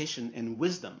 meditation, and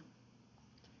wisdom,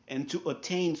 and to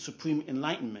attain supreme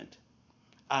enlightenment,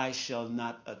 I shall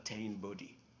not attain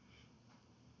Bodhi.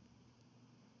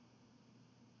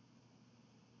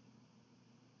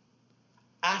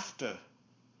 After,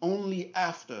 only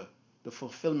after the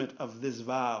fulfillment of this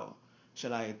vow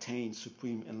shall I attain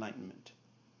supreme enlightenment.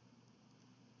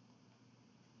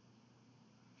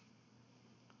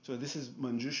 So this is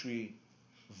Manjushri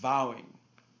vowing.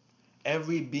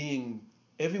 Everyone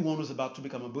who's about to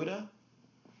become a Buddha,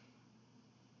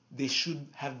 they should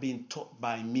have been taught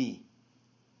by me.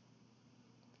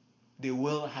 They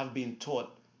will have been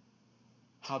taught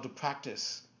how to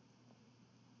practice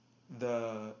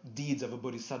the deeds of a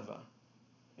bodhisattva,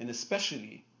 and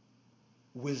especially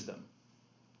wisdom.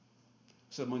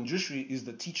 So Manjushri is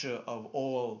the teacher of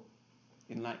all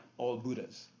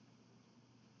Buddhas.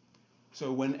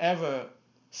 So whenever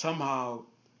somehow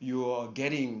you are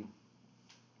getting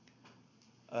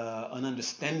an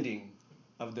understanding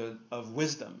of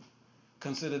wisdom,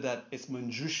 consider that it's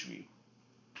Manjushri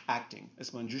acting.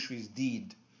 It's Manjushri's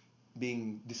deed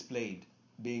being displayed,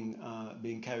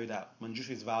 being carried out.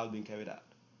 Manjushri's vow being carried out.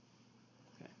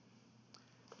 Okay.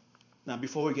 Now,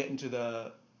 before we get into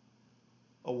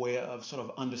a way of sort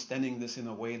of understanding this in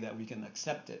a way that we can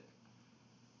accept it,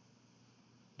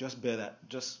 just bear that.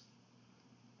 Just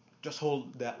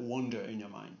hold that wonder in your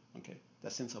mind. Okay,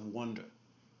 that sense of wonder.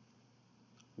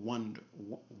 Wonder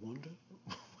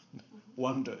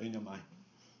in your mind.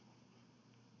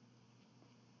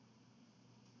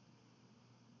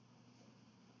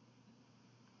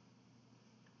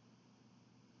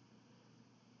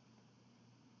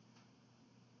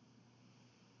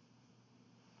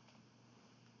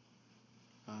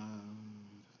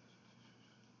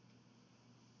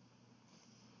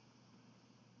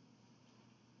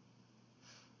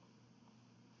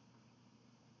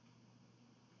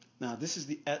 Now, this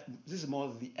is more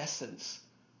of the essence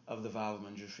of the vow of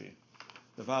Manjushri.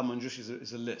 The vow of Manjushri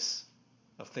is a list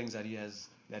of things that he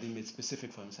made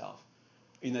specific for himself.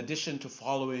 In addition to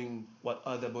following what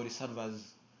other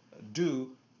bodhisattvas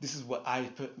do, this is what I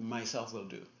myself will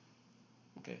do.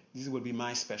 Okay, this will be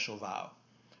my special vow.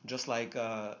 Just like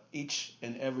each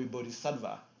and every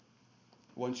bodhisattva,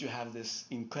 once you have this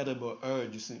incredible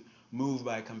urge, moved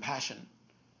by compassion,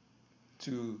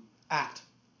 to act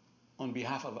on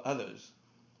behalf of others,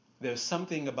 there's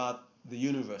something about the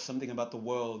universe, something about the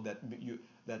world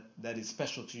that is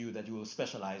special to you, that you will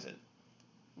specialize in.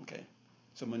 Okay,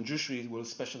 so Manjushri will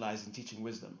specialize in teaching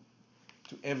wisdom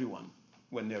to everyone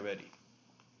when they're ready.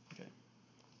 Okay,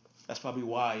 that's probably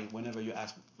why whenever you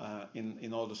ask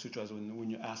in all the sutras, when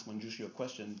you ask Manjushri a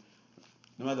question,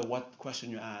 no matter what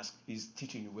question you ask, he's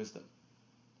teaching you wisdom,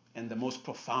 and the most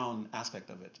profound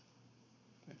aspect of it.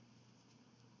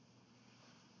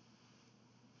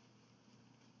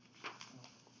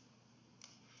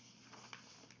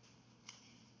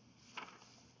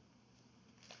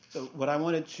 So what I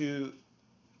wanted to,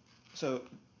 did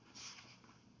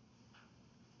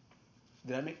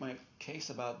I make my case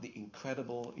about the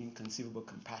incredible, inconceivable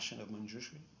compassion of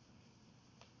Manjushri?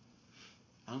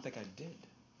 I don't think I did.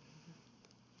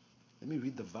 Let me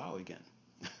read the vow again.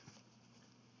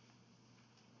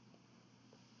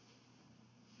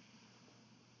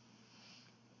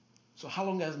 So how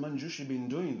long has Manjushri been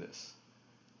doing this?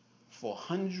 For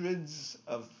hundreds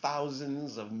of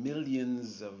thousands of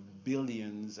millions of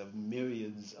billions of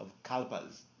myriads of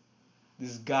kalpas,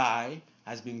 this guy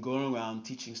has been going around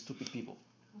teaching stupid people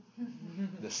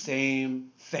the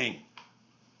same thing,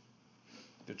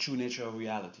 the true nature of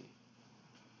reality.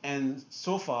 And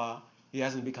so far, he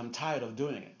hasn't become tired of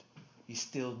doing it. He's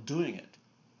still doing it.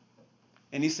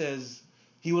 And he says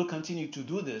he will continue to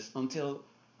do this until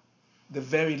the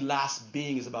very last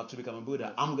being is about to become a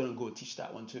Buddha. I'm going to go teach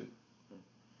that one too.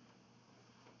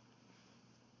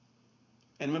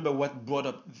 And remember what brought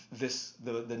up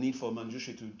the need for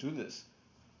Manjushri to do this.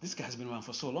 This guy's been around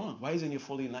for so long. Why isn't he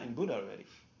fully enlightened Buddha already?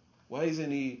 Why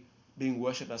isn't he being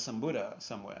worshipped as some Buddha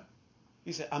somewhere?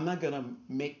 He said, I'm not going to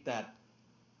make that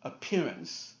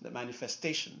appearance, that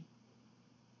manifestation,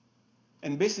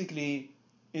 and basically,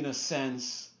 in a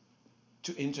sense,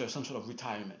 to enter some sort of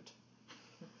retirement.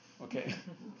 Okay?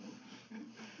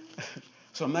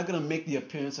 So I'm not going to make the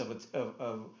appearance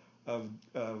of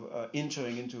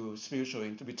entering into spiritual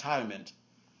into retirement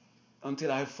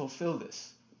until I've fulfilled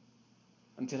this,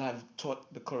 until I've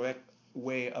taught the correct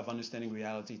way of understanding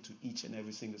reality to each and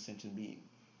every single sentient being,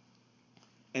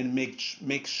 and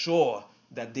make sure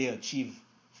that they achieve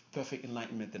perfect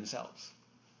enlightenment themselves.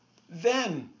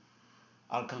 Then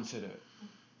I'll consider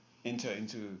enter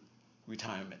into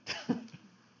retirement.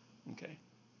 Okay.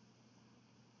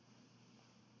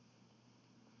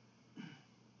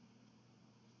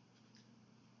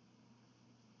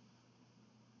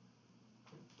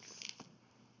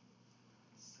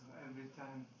 So every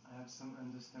time I have some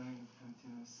understanding of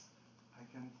emptiness, I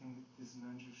can think this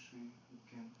Manjushri who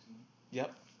came to me.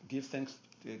 Yep. Give thanks.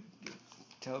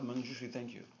 Tell Manjushri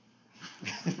thank you.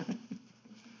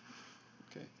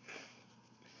 Okay.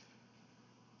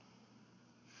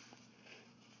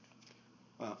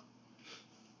 Well.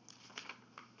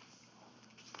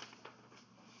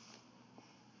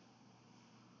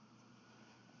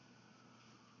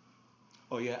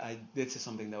 Oh yeah, I did say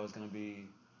something that was going to be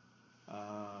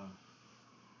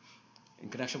in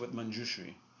connection with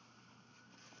Manjushri.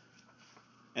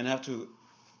 And I have to,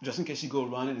 just in case you go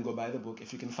run and go buy the book,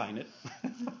 if you can find it,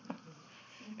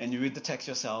 and you read the text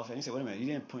yourself, and you say, wait a minute, you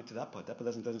didn't point to that part. That part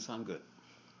doesn't sound good.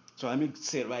 So let me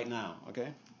say it right now,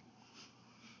 okay?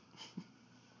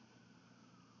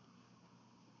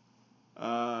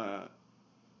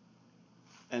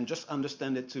 And just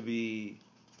understand it to be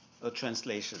a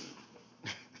translation,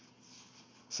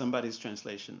 somebody's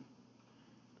translation.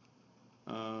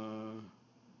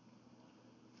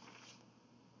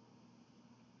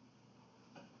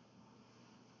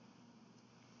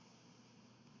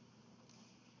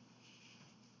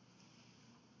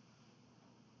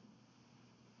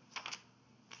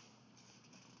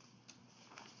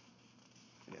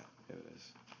 Yeah, here it is.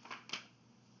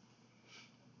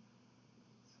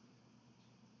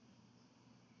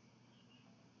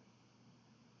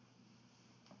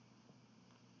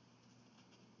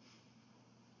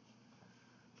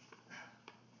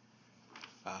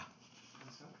 Ah.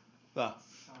 Ah.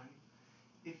 Sorry.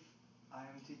 If I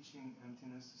am teaching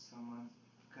emptiness to someone,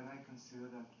 can I consider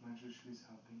that Manjushri is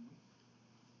helping me?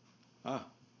 Ah.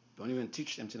 Don't even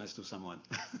teach emptiness to someone.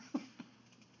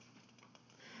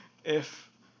 If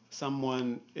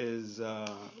someone is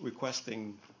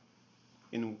requesting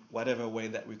in whatever way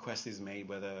that request is made,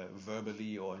 whether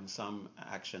verbally or in some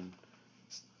action,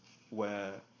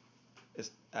 where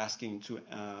it's asking to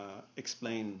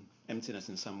explain emptiness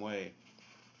in some way,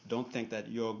 don't think that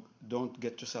don't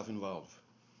get yourself involved,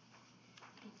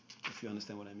 if you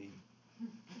understand what I mean.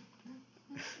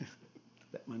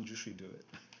 Let Manjushri do it.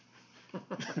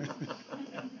 Thank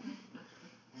you.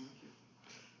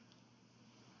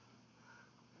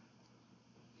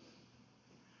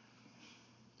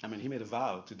 I mean, he made a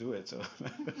vow to do it, so.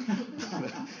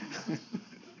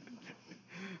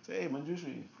 Say, hey,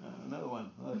 Manjushri, another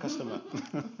one, another customer.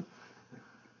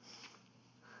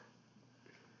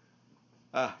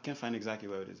 Can't find exactly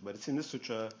where it is, but it's in the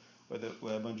sutra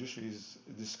where Manjushri is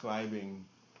describing.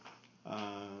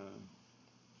 Oh,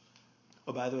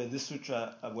 by the way, this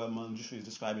sutra where Manjushri is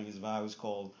describing his vow is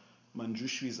called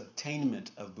Manjushri's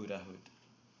attainment of Buddhahood.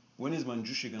 When is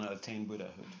Manjushri going to attain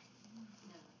Buddhahood?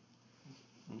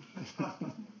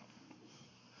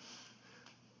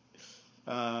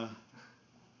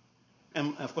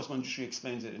 And of course, Manjushri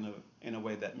explains it in a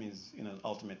way that means in an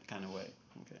ultimate kind of way.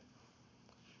 Okay.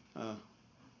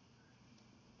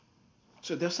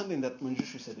 So there's something that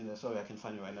Manjushri said in there. Sorry, I can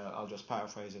find it right now. I'll just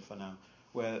paraphrase it for now.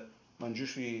 Where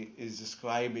Manjushri is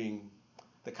describing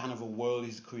the kind of a world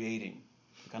he's creating,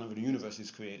 the kind of a universe he's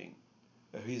creating,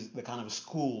 the kind of a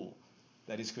school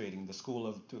that he's creating, the school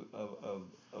of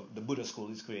the Buddha school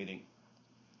he's creating.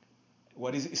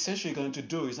 What he's essentially going to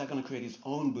do is not going to create his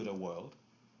own Buddha world.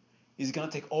 He's going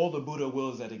to take all the Buddha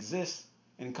worlds that exist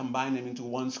and combine them into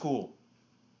one school.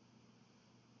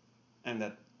 And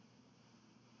that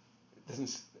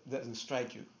doesn't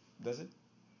strike you, does it?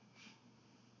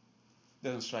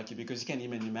 Doesn't strike you because you can't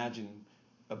even imagine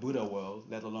a Buddha world,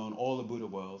 let alone all the Buddha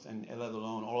worlds, and let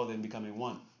alone all of them becoming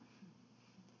one.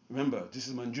 Remember, this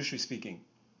is Manjushri speaking.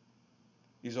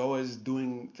 He's always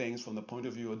doing things from the point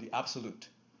of view of the absolute.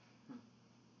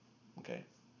 Okay?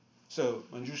 So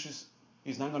Manjushri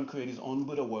is not going to create his own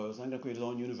Buddha world. He's not going to create his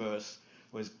own universe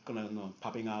where he's going to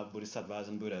popping out bodhisattvas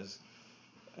and Buddhas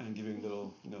and giving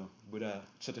little Buddha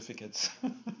certificates.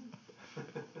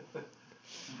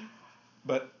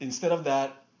 But instead of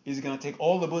that, he's going to take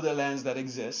all the Buddha lands that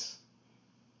exist,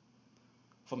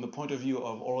 from the point of view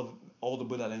of all the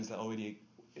Buddha lands that already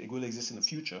will exist in the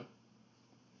future,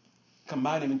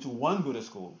 combine them into one Buddha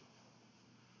school,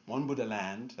 one Buddha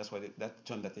land, that's why that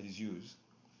term that it is used.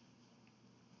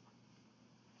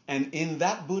 And in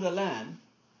that Buddha land,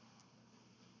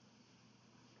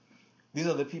 these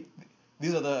are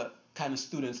the kind of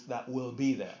students that will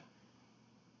be there.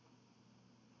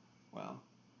 Well,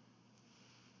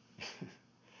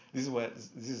 this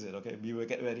is it, okay?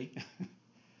 Get ready.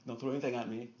 Don't throw anything at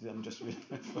me. I'm just reading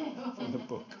from the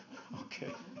book.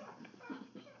 Okay.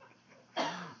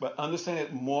 But understand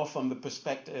it more from the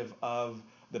perspective of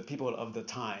the people of the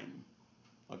time.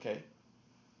 Okay?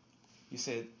 He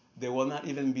said, there will not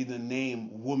even be the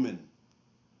name woman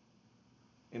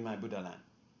in my Buddha land.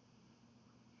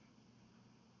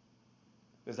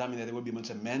 Does that mean that there will be a bunch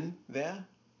of men there?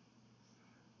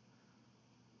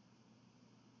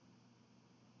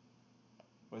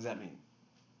 What does that mean?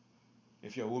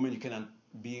 If you're a woman,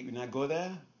 you not go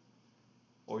there?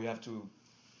 Or you have to,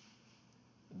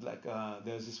 like,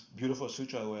 there's this beautiful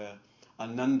sutra where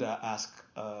Ananda asked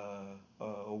a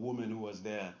woman who was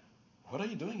there, what are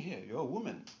you doing here? You're a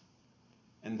woman.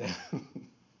 And then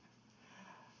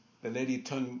the lady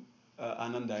turned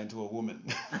Ananda into a woman.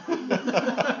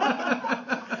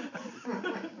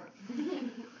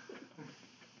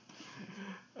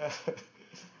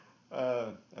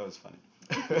 That was funny.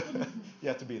 You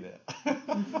have to be there.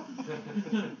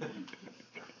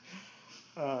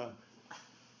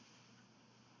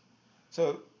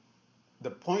 So the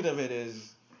point of it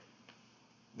is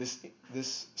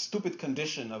this stupid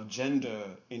condition of gender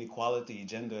inequality,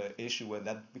 gender issue, where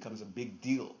that becomes a big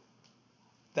deal.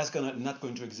 That's not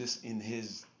going to exist in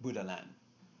his Buddha land.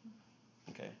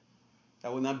 Okay,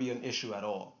 that will not be an issue at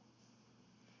all.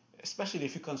 Especially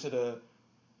if you consider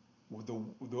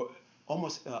the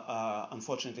almost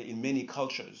unfortunately in many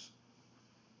cultures,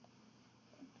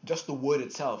 just the word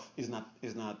itself is not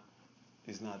how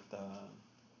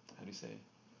do you say?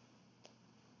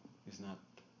 Is not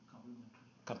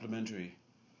complimentary.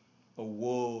 A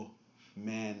wo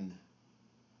man.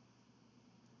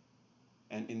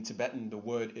 And in Tibetan, the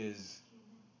word is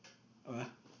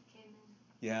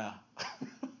yeah.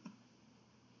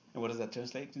 And what does that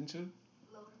translate into?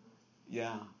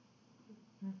 Yeah.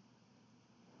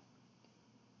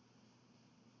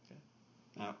 Okay.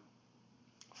 Now,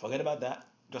 forget about that.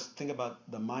 Just think about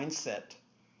the mindset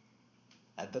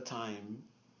at the time.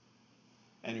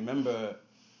 And remember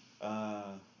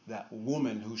that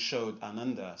woman who showed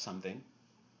Ananda something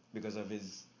because of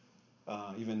his,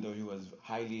 even though he was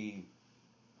highly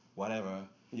whatever,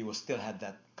 he was still had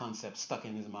that concept stuck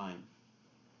in his mind.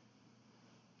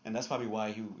 And that's probably why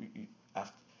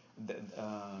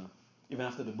even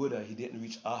after the Buddha, he didn't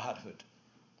reach arhathood.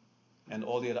 And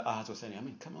all the other arhats were saying, I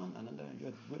mean, come on, Ananda,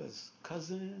 you're Buddha's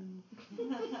cousin.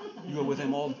 You were with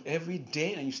him every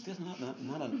day, and you're still not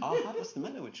an arhat? What's the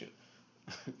matter with you?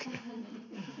 Okay.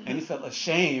 And he felt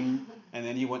ashamed, and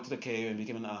then he went to the cave and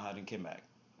became an arhat and came back.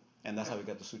 And that's how he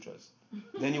got the sutras.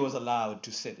 Then he was allowed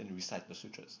to sit and recite the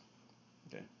sutras.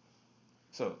 Okay.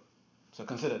 So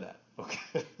consider that.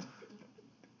 Okay.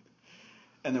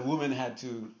 And the woman had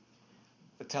to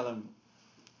tell him,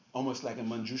 almost like a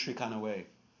Manjushri kind of way,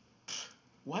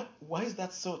 what? Why is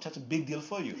that such a big deal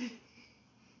for you?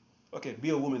 Okay, be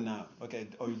a woman now. Okay,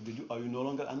 are you no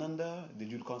longer Ananda?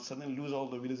 Did you suddenly lose all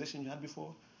the realization you had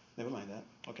before? Never mind that.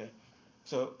 Okay,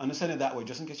 so understand it that way,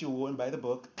 just in case you won't buy the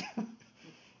book,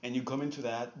 and you come into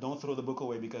that, don't throw the book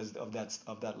away because of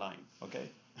that line.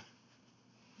 Okay.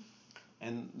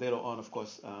 And later on, of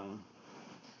course,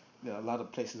 there are a lot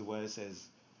of places where it says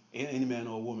any man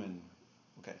or woman.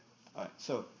 Okay, all right.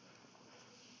 So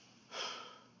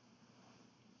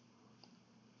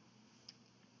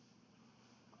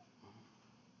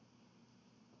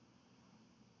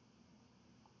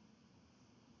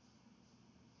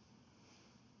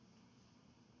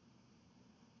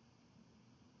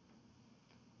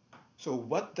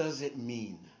what does it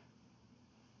mean?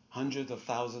 Hundreds of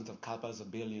thousands of kalpas,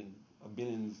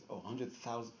 billions, or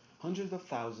hundreds of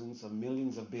thousands of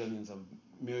millions of billions of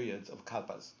myriads of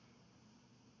kalpas.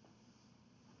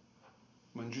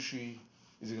 Manjushri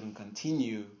is going to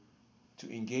continue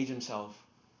to engage himself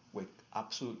with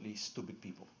absolutely stupid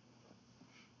people.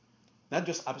 Not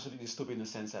just absolutely stupid in the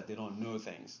sense that they don't know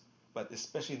things, but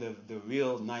especially the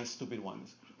real nice stupid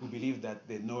ones who believe that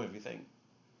they know everything.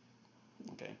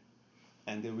 Okay?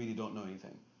 And they really don't know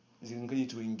anything. He's going to continue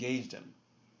to engage them.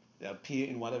 They appear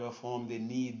in whatever form they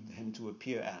need him to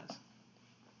appear as,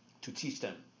 to teach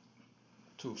them,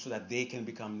 so that they can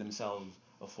become themselves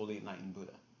a fully enlightened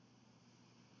Buddha.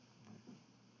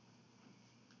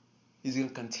 He's going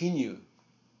to continue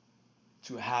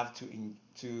to have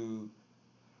to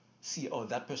see, oh,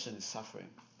 that person is suffering,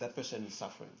 that person is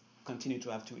suffering. Continue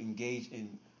to have to engage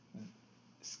in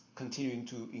continuing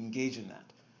to engage in that.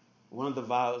 One of the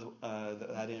vows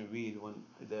that I didn't read, when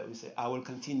that we say, I will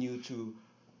continue to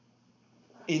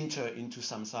enter into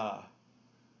samsara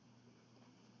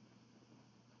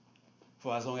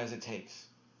for as long as it takes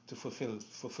to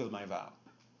fulfill my vow.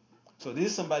 So this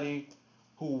is somebody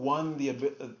who won the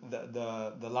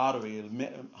lottery,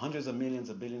 hundreds of millions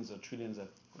of billions or trillions of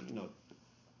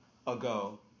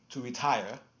ago, to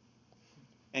retire,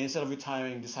 and instead of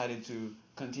retiring, decided to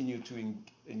continue to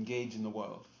engage in the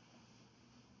world.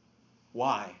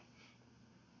 Why?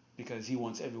 Because he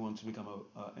wants everyone to become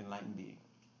an enlightened being,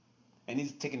 and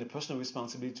he's taking the personal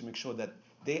responsibility to make sure that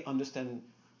they understand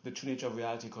the true nature of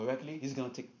reality correctly. He's going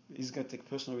to take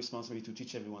personal responsibility to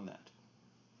teach everyone that.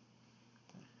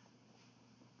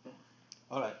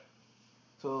 All right.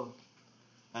 So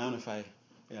I don't know if I,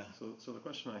 yeah. So the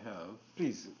question I have,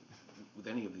 Please. with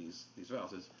any of these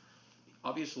vows is,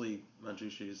 obviously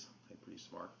Manjushri is a pretty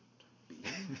smart being,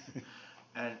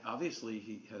 and obviously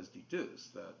he has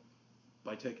deduced that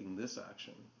by taking this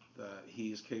action, that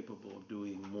he is capable of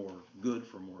doing more good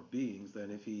for more beings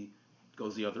than if he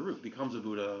goes the other route, becomes a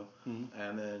Buddha,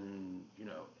 and then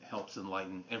helps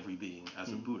enlighten every being as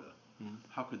a Buddha.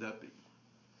 How could that be?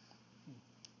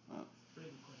 Very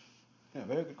good question. Yeah,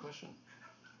 very good question.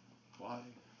 Why?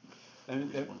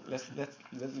 Let's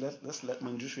let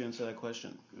Manjushri answer that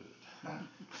question. Good.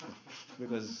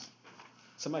 Because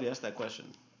somebody asked that question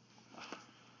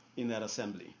in that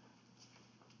assembly.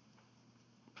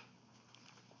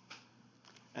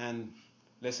 And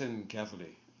listen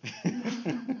carefully.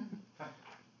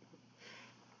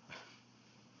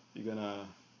 You're gonna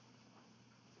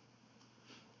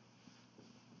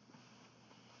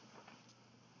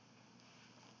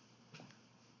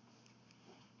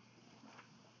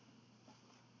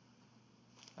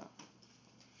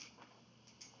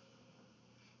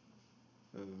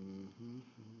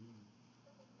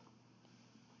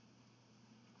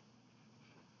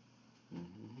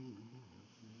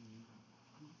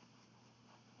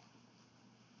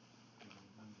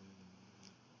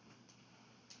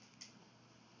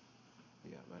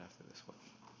yeah, right after this one.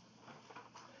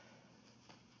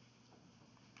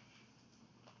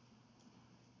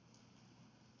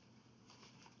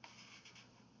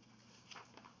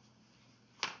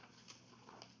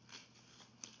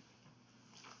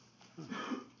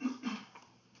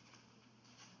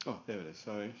 Oh, there it is.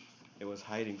 Sorry, it was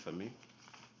hiding from me.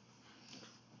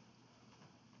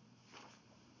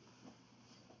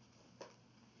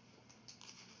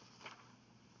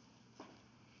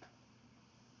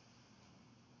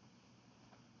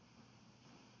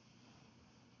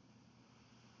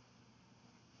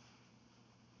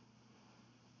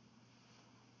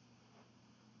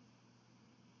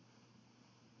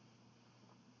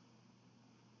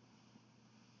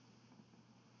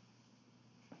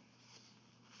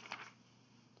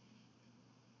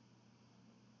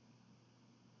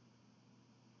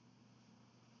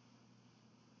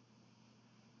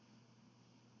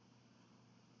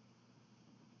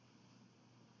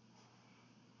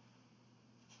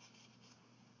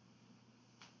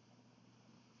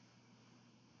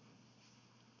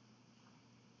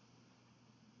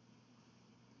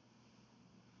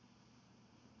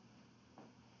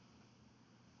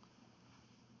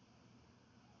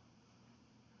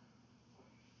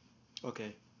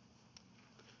 Okay.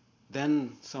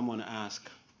 Then someone asked,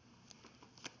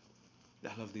 I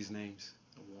love these names.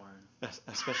 Warren.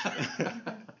 Especially.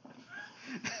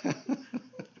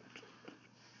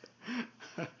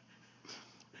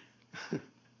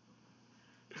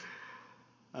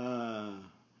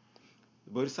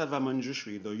 Bodhisattva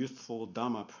Manjushri, the youthful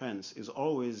Dharma prince, is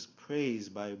always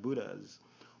praised by Buddhas,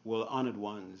 well-honored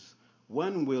ones.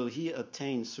 When will he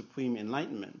attain supreme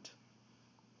enlightenment?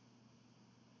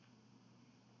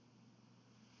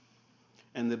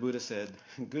 And the Buddha said,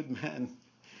 good man,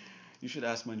 you should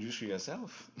ask Manjushri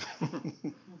yourself.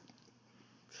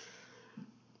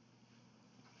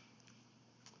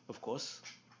 Of course,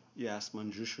 he asked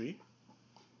Manjushri,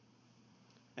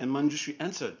 and Manjushri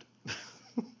answered,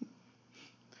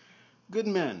 good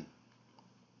man,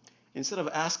 instead of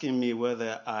asking me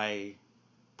whether I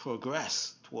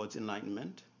progress towards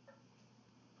enlightenment,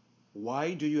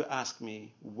 why do you ask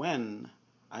me when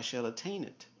I shall attain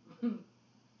it?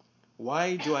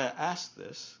 Why do I ask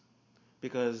this?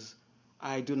 Because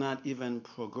I do not even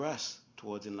progress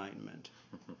towards enlightenment.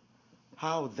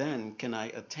 How then can I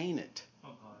attain it?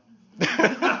 Oh God.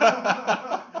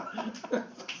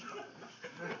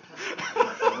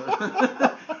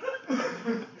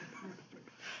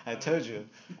 I told you.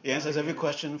 He answers every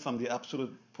question from the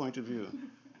absolute point of view.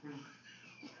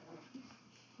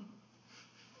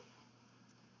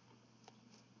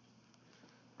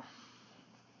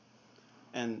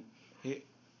 And he,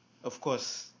 of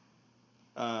course,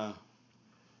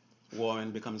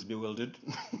 Warren becomes bewildered,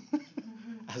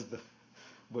 as the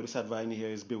Bodhisattva in here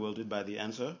is bewildered by the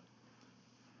answer.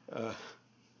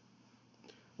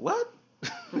 What?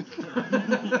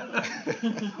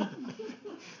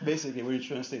 Basically, when you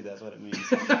translate, that's what it means.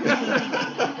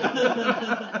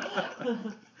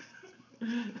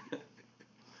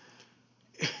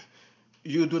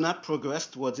 You do not progress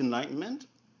towards enlightenment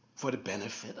for the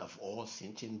benefit of all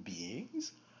sentient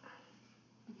beings?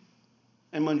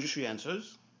 And Manjushri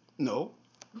answers, no.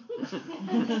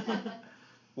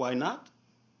 Why not?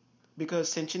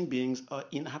 Because sentient beings are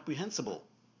incomprehensible.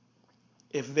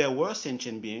 If there were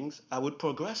sentient beings, I would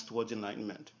progress towards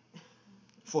enlightenment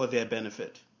for their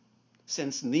benefit.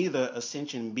 Since neither a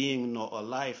sentient being nor a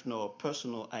life nor a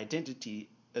personal identity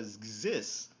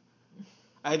exists,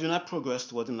 I do not progress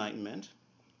towards enlightenment,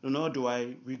 nor do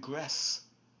I regress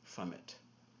from it.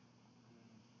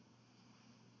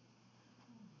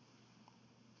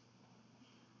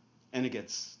 And it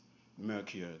gets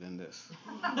murkier than this.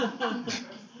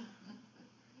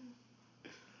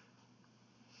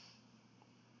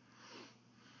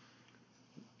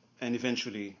 And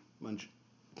eventually,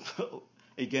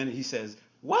 again, he says,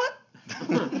 what?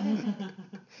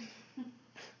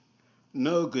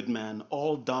 No, good man,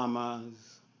 all dharmas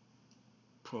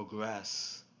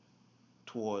progress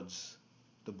towards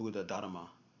the Buddha Dharma.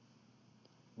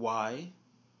 Why?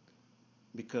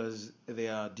 Because they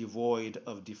are devoid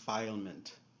of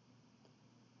defilement,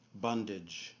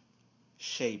 bondage,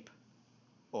 shape,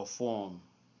 or form.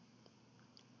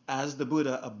 As the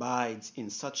Buddha abides in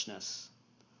suchness,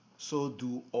 so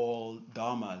do all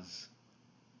dharmas.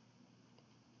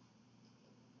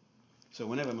 So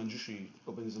whenever Manjushri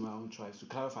opens his mouth and tries to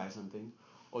clarify something,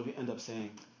 all you end up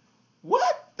saying,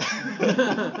 what?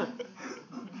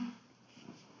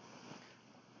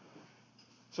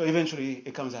 So eventually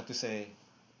it comes out to say,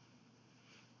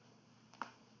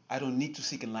 I don't need to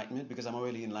seek enlightenment because I'm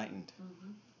already enlightened.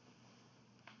 Mm-hmm.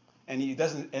 And he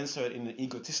doesn't answer it in an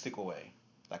egotistical way,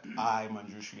 like I,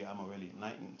 Manjushri, I'm already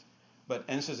enlightened, but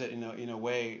answers it in a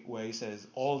way where he says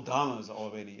all dharmas are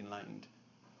already enlightened.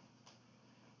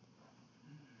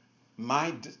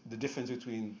 The difference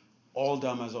between all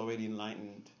dharmas already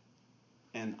enlightened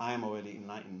and I am already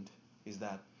enlightened is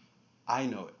that I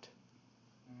know it.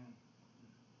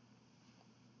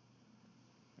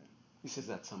 He says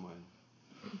that somewhere.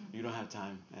 You don't have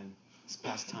time, and it's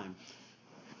past time.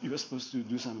 You were supposed to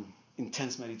do some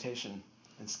intense meditation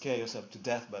and scare yourself to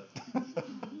death, but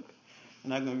you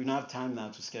don't have time now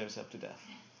to scare yourself to death.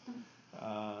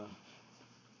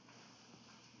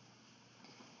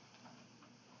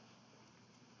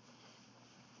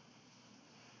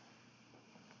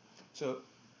 So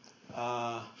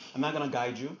I'm not going to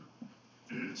guide you.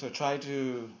 So try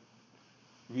to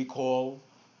recall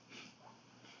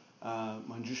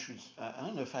Manjushri's. I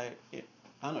don't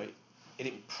know. It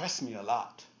impressed me a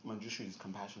lot, Manjushri's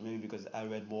compassion. Maybe because I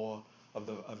read more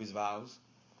of his vows.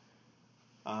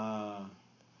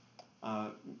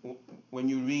 When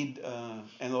you read,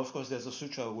 and of course, there's a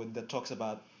sutra that talks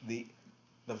about the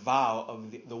vow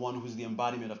of the one who's the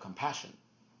embodiment of compassion.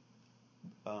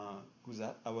 Who's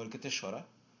that? Avalokiteshvara.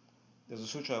 There's a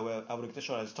sutra where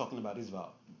Avalokiteshvara is talking about his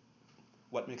vow.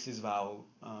 What makes his vow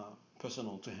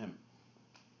personal to him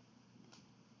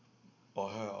or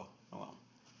her? Well,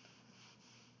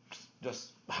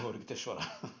 just Avalokiteshvara.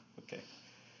 Okay.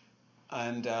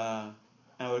 And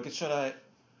Avalokiteshvara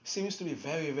seems to be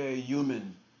very, very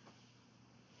human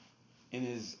in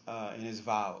his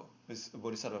vow, his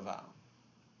bodhisattva vow.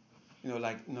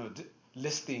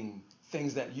 Listing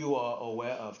things that you are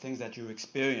aware of, things that you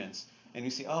experience, and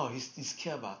you see, oh, he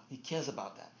cares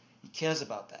about that. He cares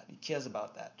about that. He cares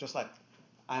about that. Just like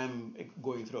I'm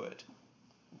going through it.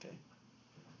 Okay.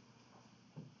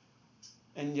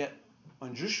 And yet,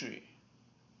 Manjushri,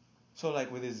 so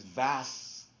like with his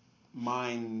vast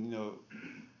mind,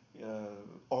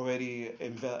 already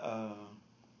how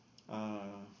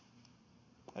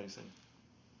do you say?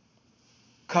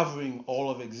 Covering all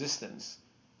of existence,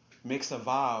 makes a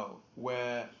vow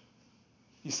where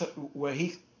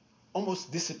he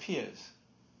almost disappears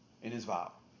in his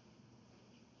vow.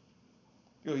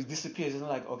 He disappears. It's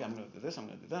not like, okay, I'm going to do this, I'm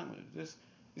going to do that, I'm going to do this.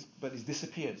 But he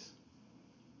disappears.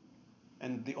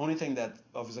 And the only thing that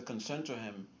is of concern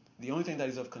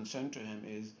to him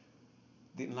is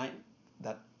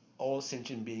that all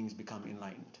sentient beings become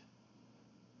enlightened.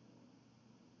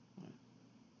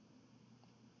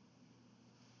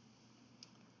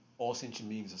 all sentient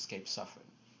beings escape suffering.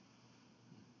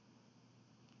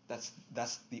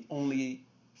 That's the only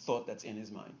thought that's in his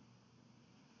mind.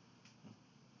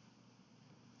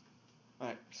 All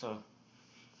right, so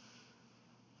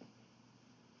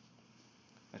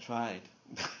I tried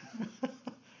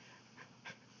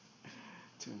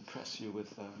to impress you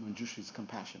with Manjushi's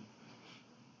compassion,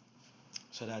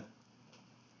 so that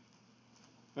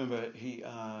remember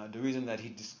the reason that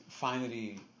he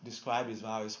finally described his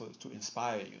vow is to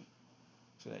inspire you,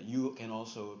 so that you can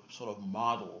also sort of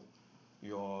model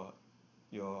your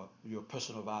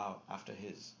personal vow after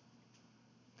his.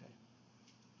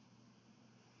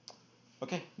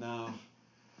 Okay, now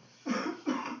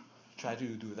try to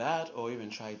do that, or even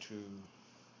try to,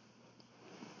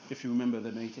 if you remember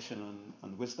the meditation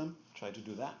on wisdom, try to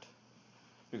do that.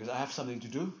 Because I have something to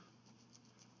do,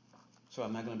 so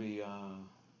I'm not going to be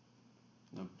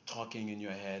talking in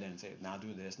your head and say, now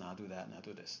do this, now do that, now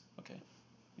do this. Okay?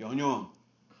 You're on your own.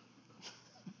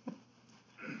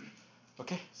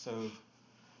 Okay, so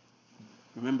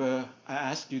remember I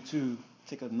asked you to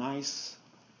take a nice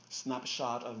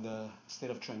snapshot of the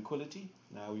state of tranquility.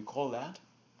 Now recall that,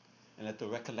 and let the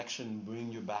recollection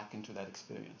bring you back into that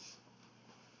experience.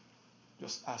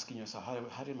 Just asking yourself,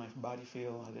 how did my body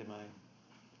feel? How did my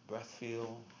breath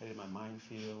feel? How did my mind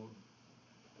feel?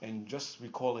 And just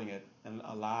recalling it, and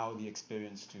allow the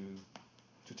experience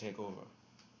to take over.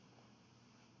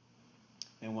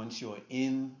 And once you're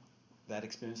in that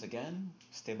experience again,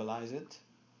 stabilize it,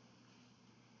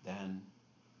 then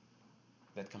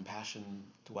that compassion,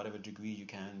 to whatever degree you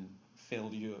can, fill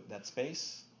that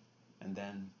space, and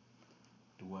then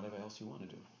do whatever else you want to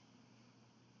do.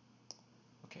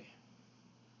 Okay.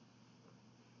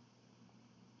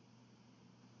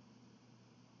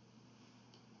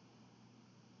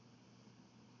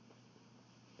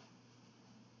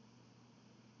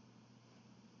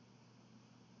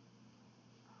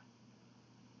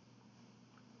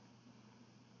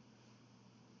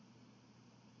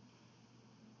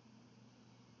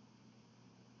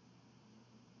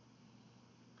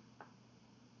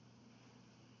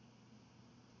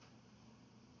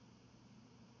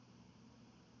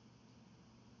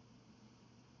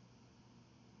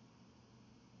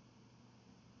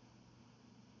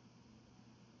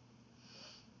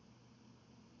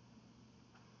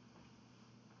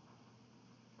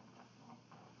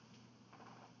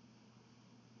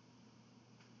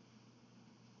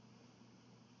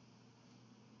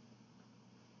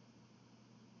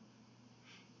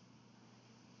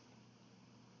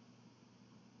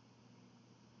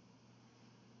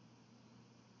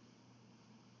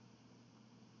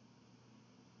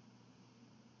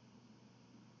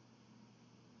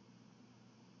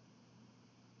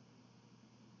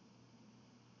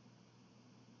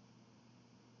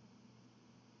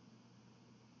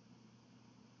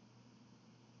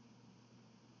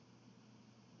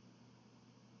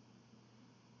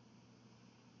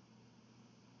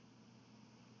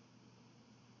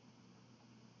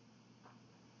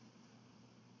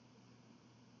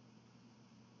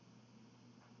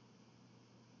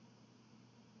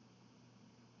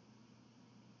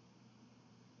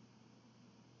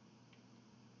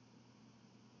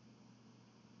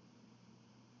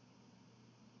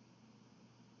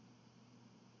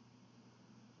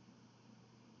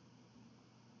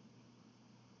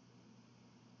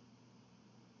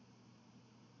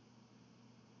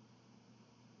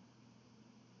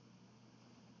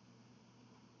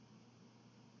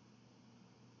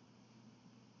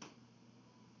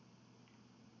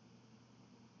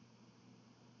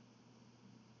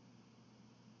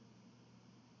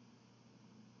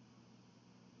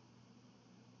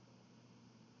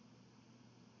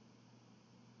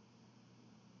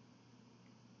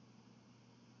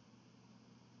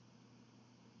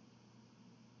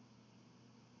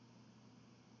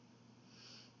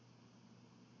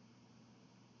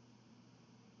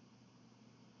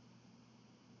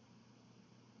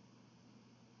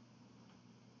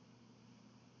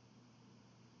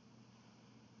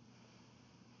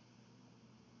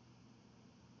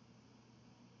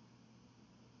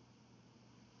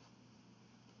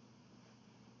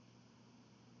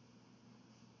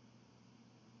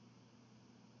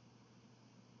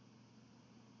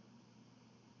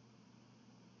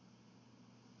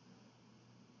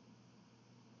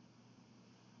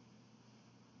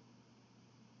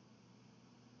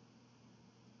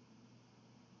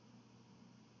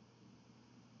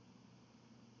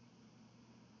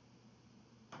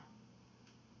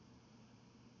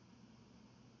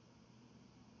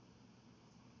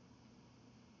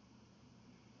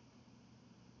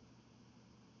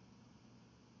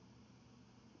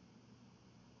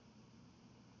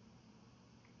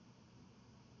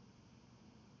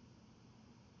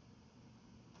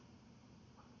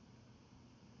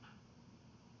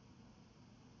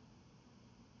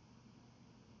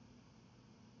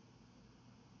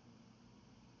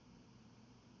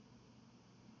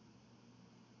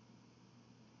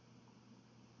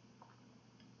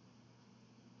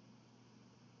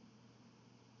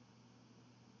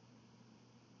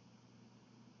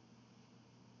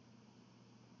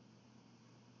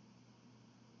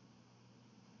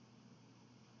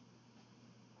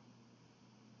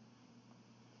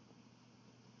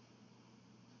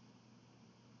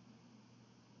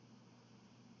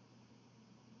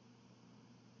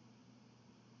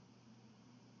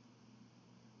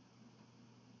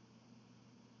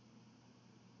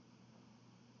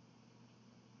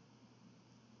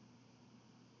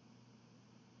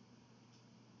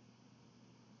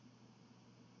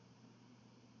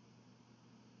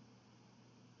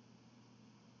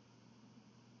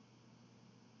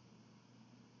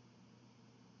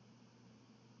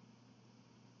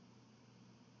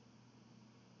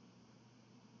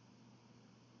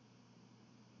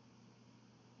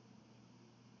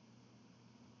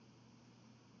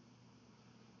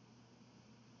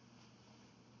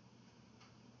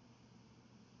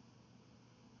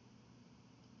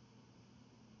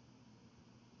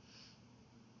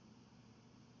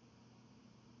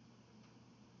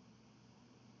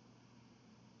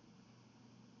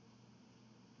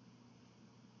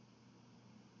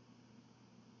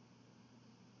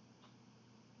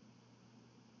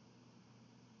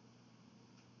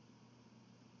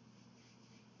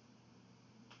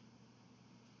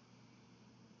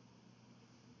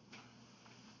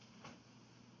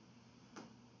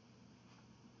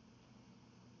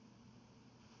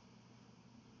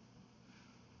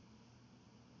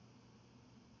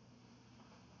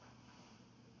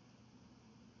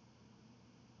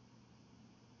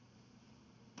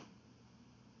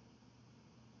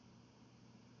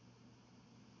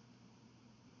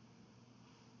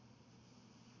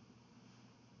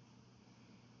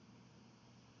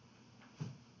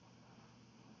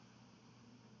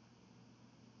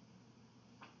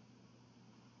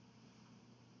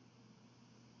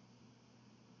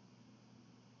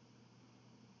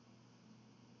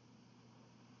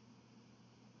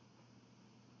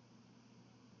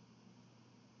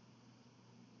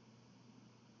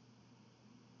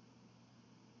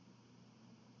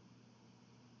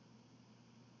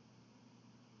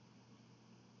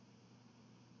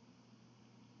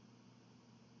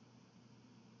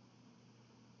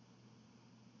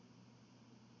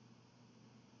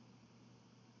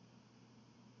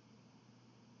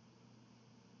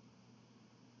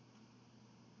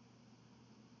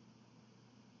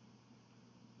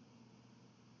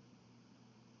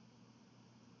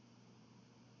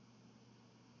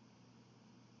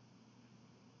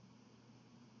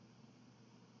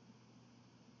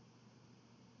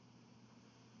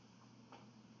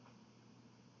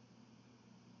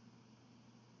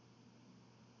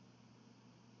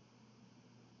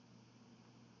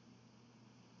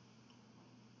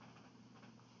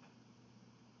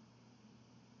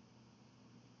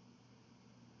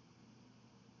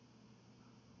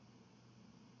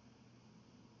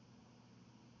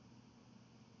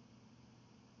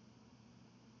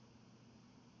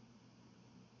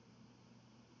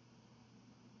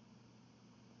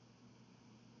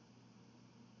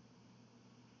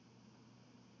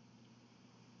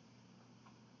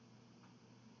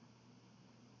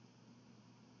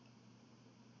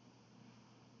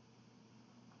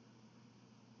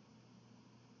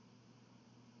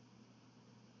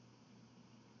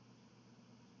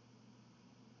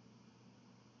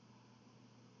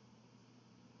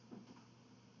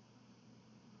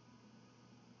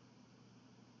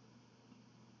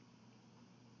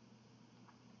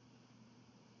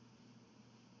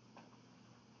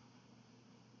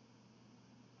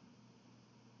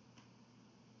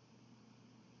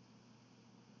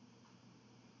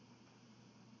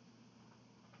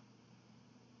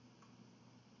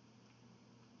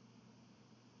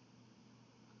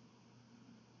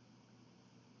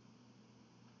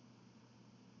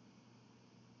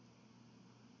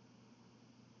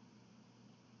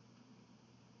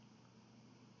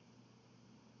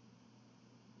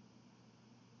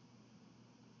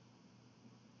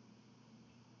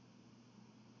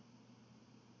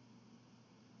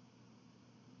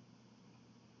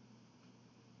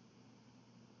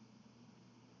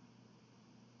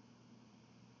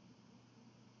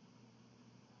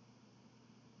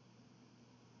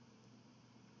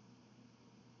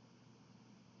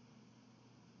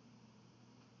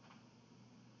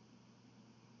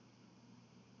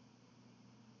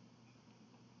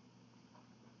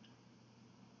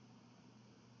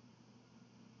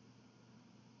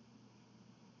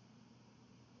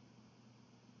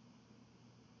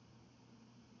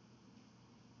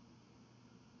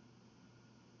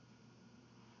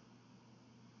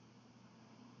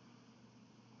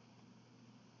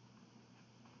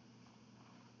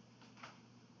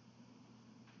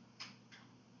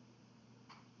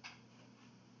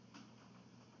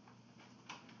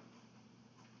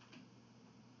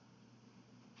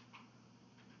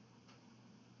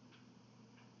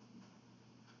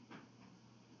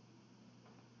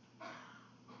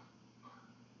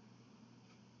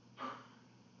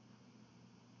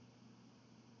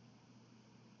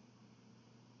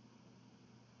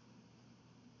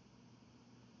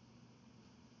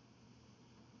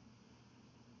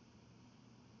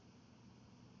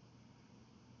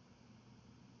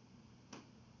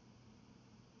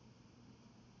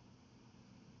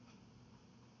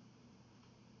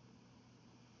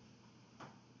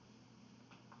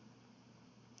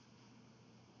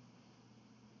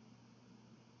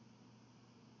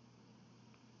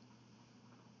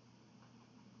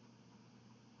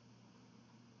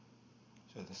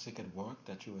 So the second work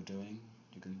that you were doing,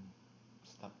 you can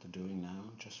stop the doing now.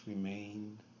 Just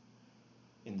remain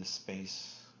in the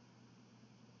space,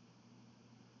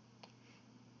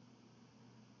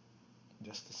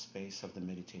 just the space of the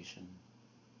meditation.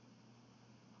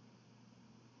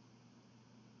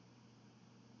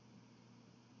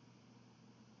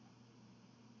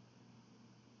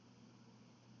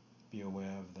 Be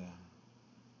aware of the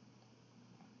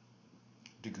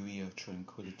degree of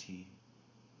tranquility.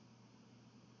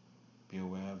 Be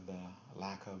aware of the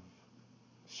lack of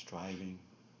striving.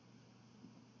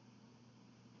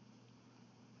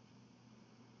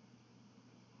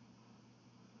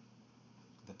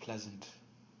 The pleasant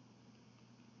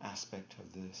aspect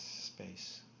of this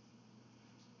space.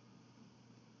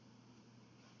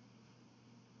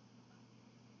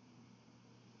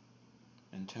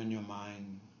 And turn your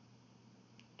mind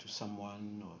to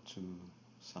someone or to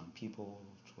some people,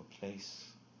 to a place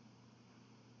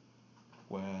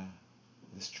where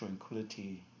this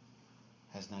tranquility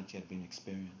has not yet been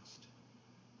experienced.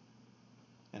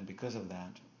 And because of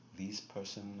that, these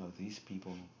person or these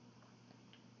people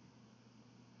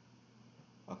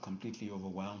are completely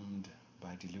overwhelmed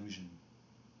by delusion,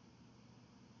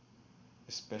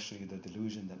 especially the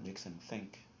delusion that makes them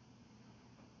think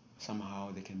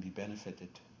somehow they can be benefited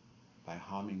by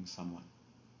harming someone.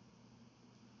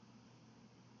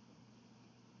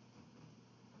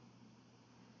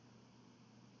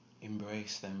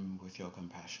 Embrace them with your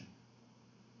compassion.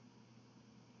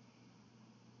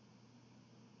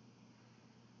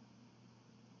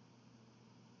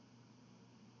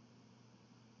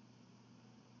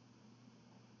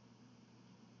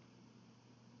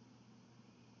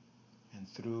 And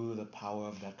through the power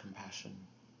of that compassion,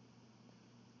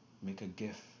 make a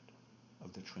gift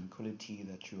of the tranquility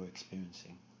that you are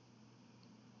experiencing,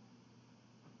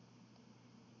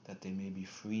 that they may be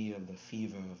free of the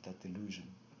fever of that delusion,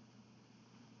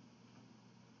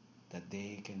 that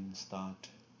they can start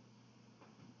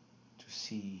to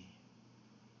see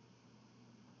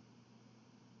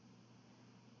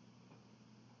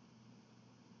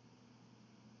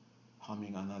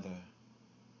harming another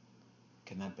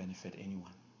cannot benefit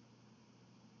anyone,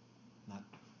 not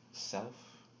self,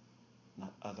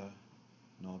 not other,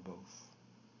 nor both.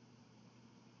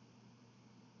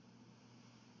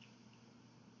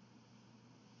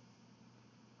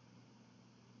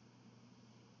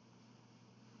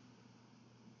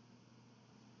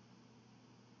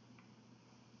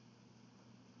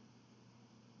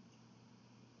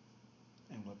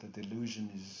 And what the delusion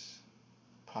is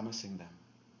promising them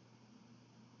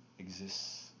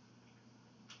exists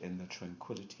in the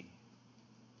tranquility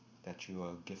that you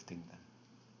are gifting them.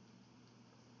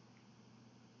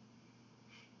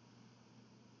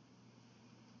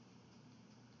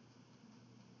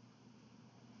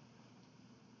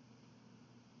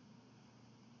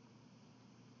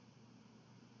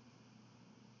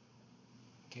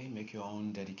 Okay, make your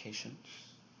own dedications.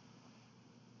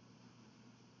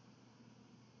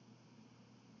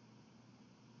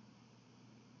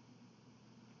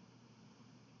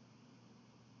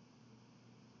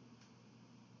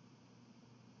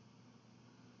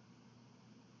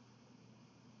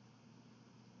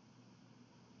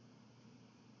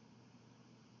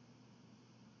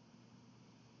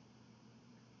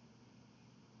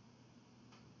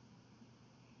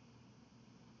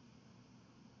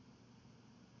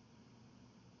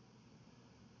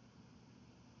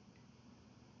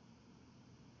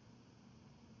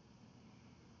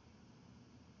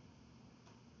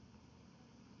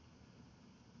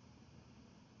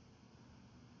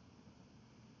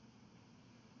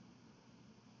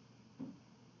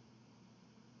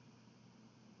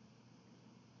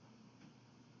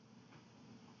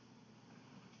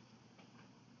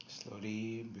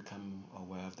 Slowly become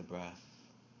aware of the breath,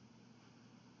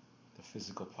 the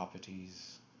physical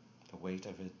properties, the weight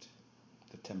of it,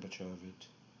 the temperature of it.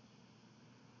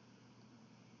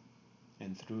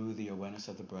 And through the awareness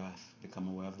of the breath, become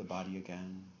aware of the body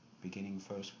again, beginning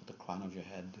first with the crown of your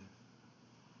head,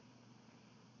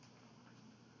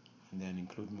 and then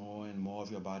include more and more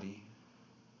of your body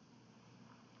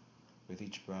with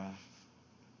each breath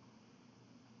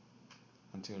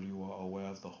until you are aware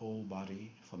of the whole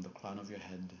body from the crown of your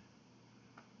head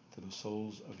to the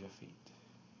soles of your feet.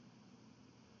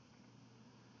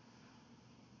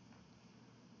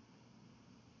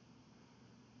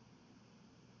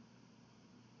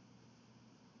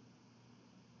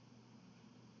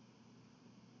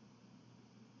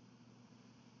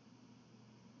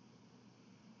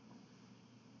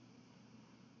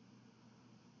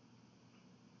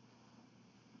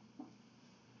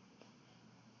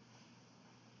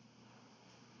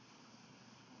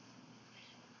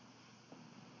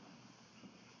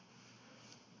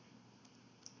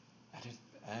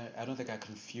 I don't think I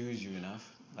confuse you enough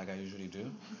like I usually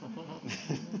do.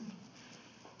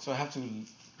 So I have to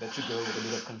let you go with a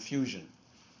bit of confusion.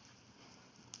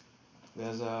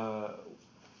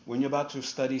 When you're about to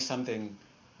study something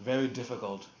very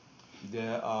difficult,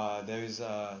 there are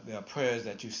prayers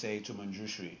that you say to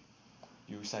Manjushri.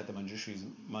 You recite the Manjushri's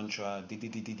mantra, di di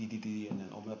di di di di di, and then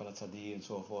Om Napala Tzadi, and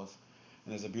so forth.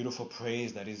 And there's a beautiful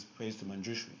praise that is praise to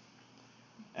Manjushri.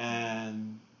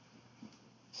 And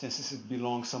since this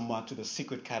belongs somewhat to the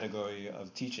secret category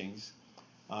of teachings,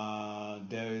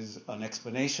 there is an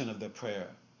explanation of the prayer.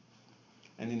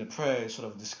 And in the prayer, it sort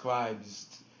of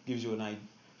gives you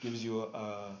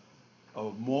a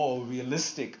more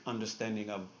realistic understanding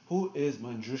of who is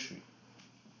Manjushri.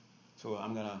 So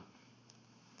I'm going to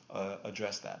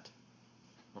address that.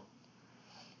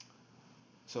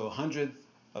 So hundreds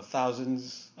of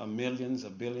thousands of millions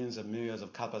of billions of millions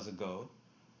of kalpas ago,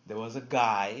 there was a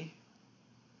guy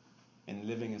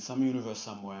living in some universe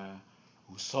somewhere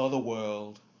who saw the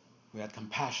world, who had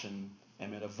compassion,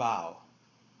 and made a vow.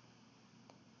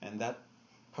 And that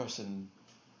person,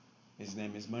 his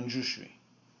name is Manjushri.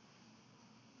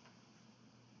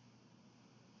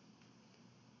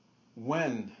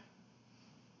 When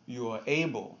you are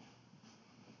able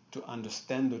to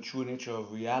understand the true nature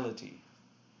of reality,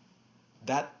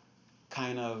 that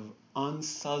kind of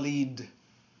unsullied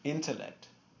intellect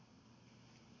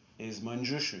is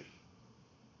Manjushri.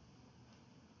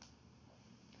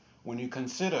 When you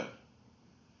consider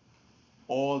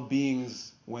all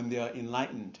beings when they are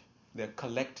enlightened, their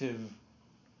collective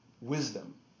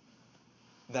wisdom,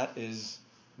 that is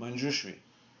Manjushri.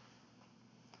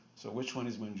 So which one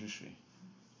is Manjushri?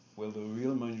 Will the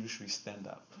real Manjushri stand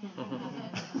up?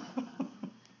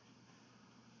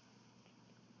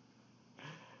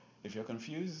 If you're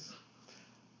confused,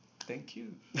 thank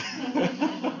you.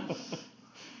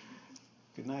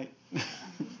 Good night.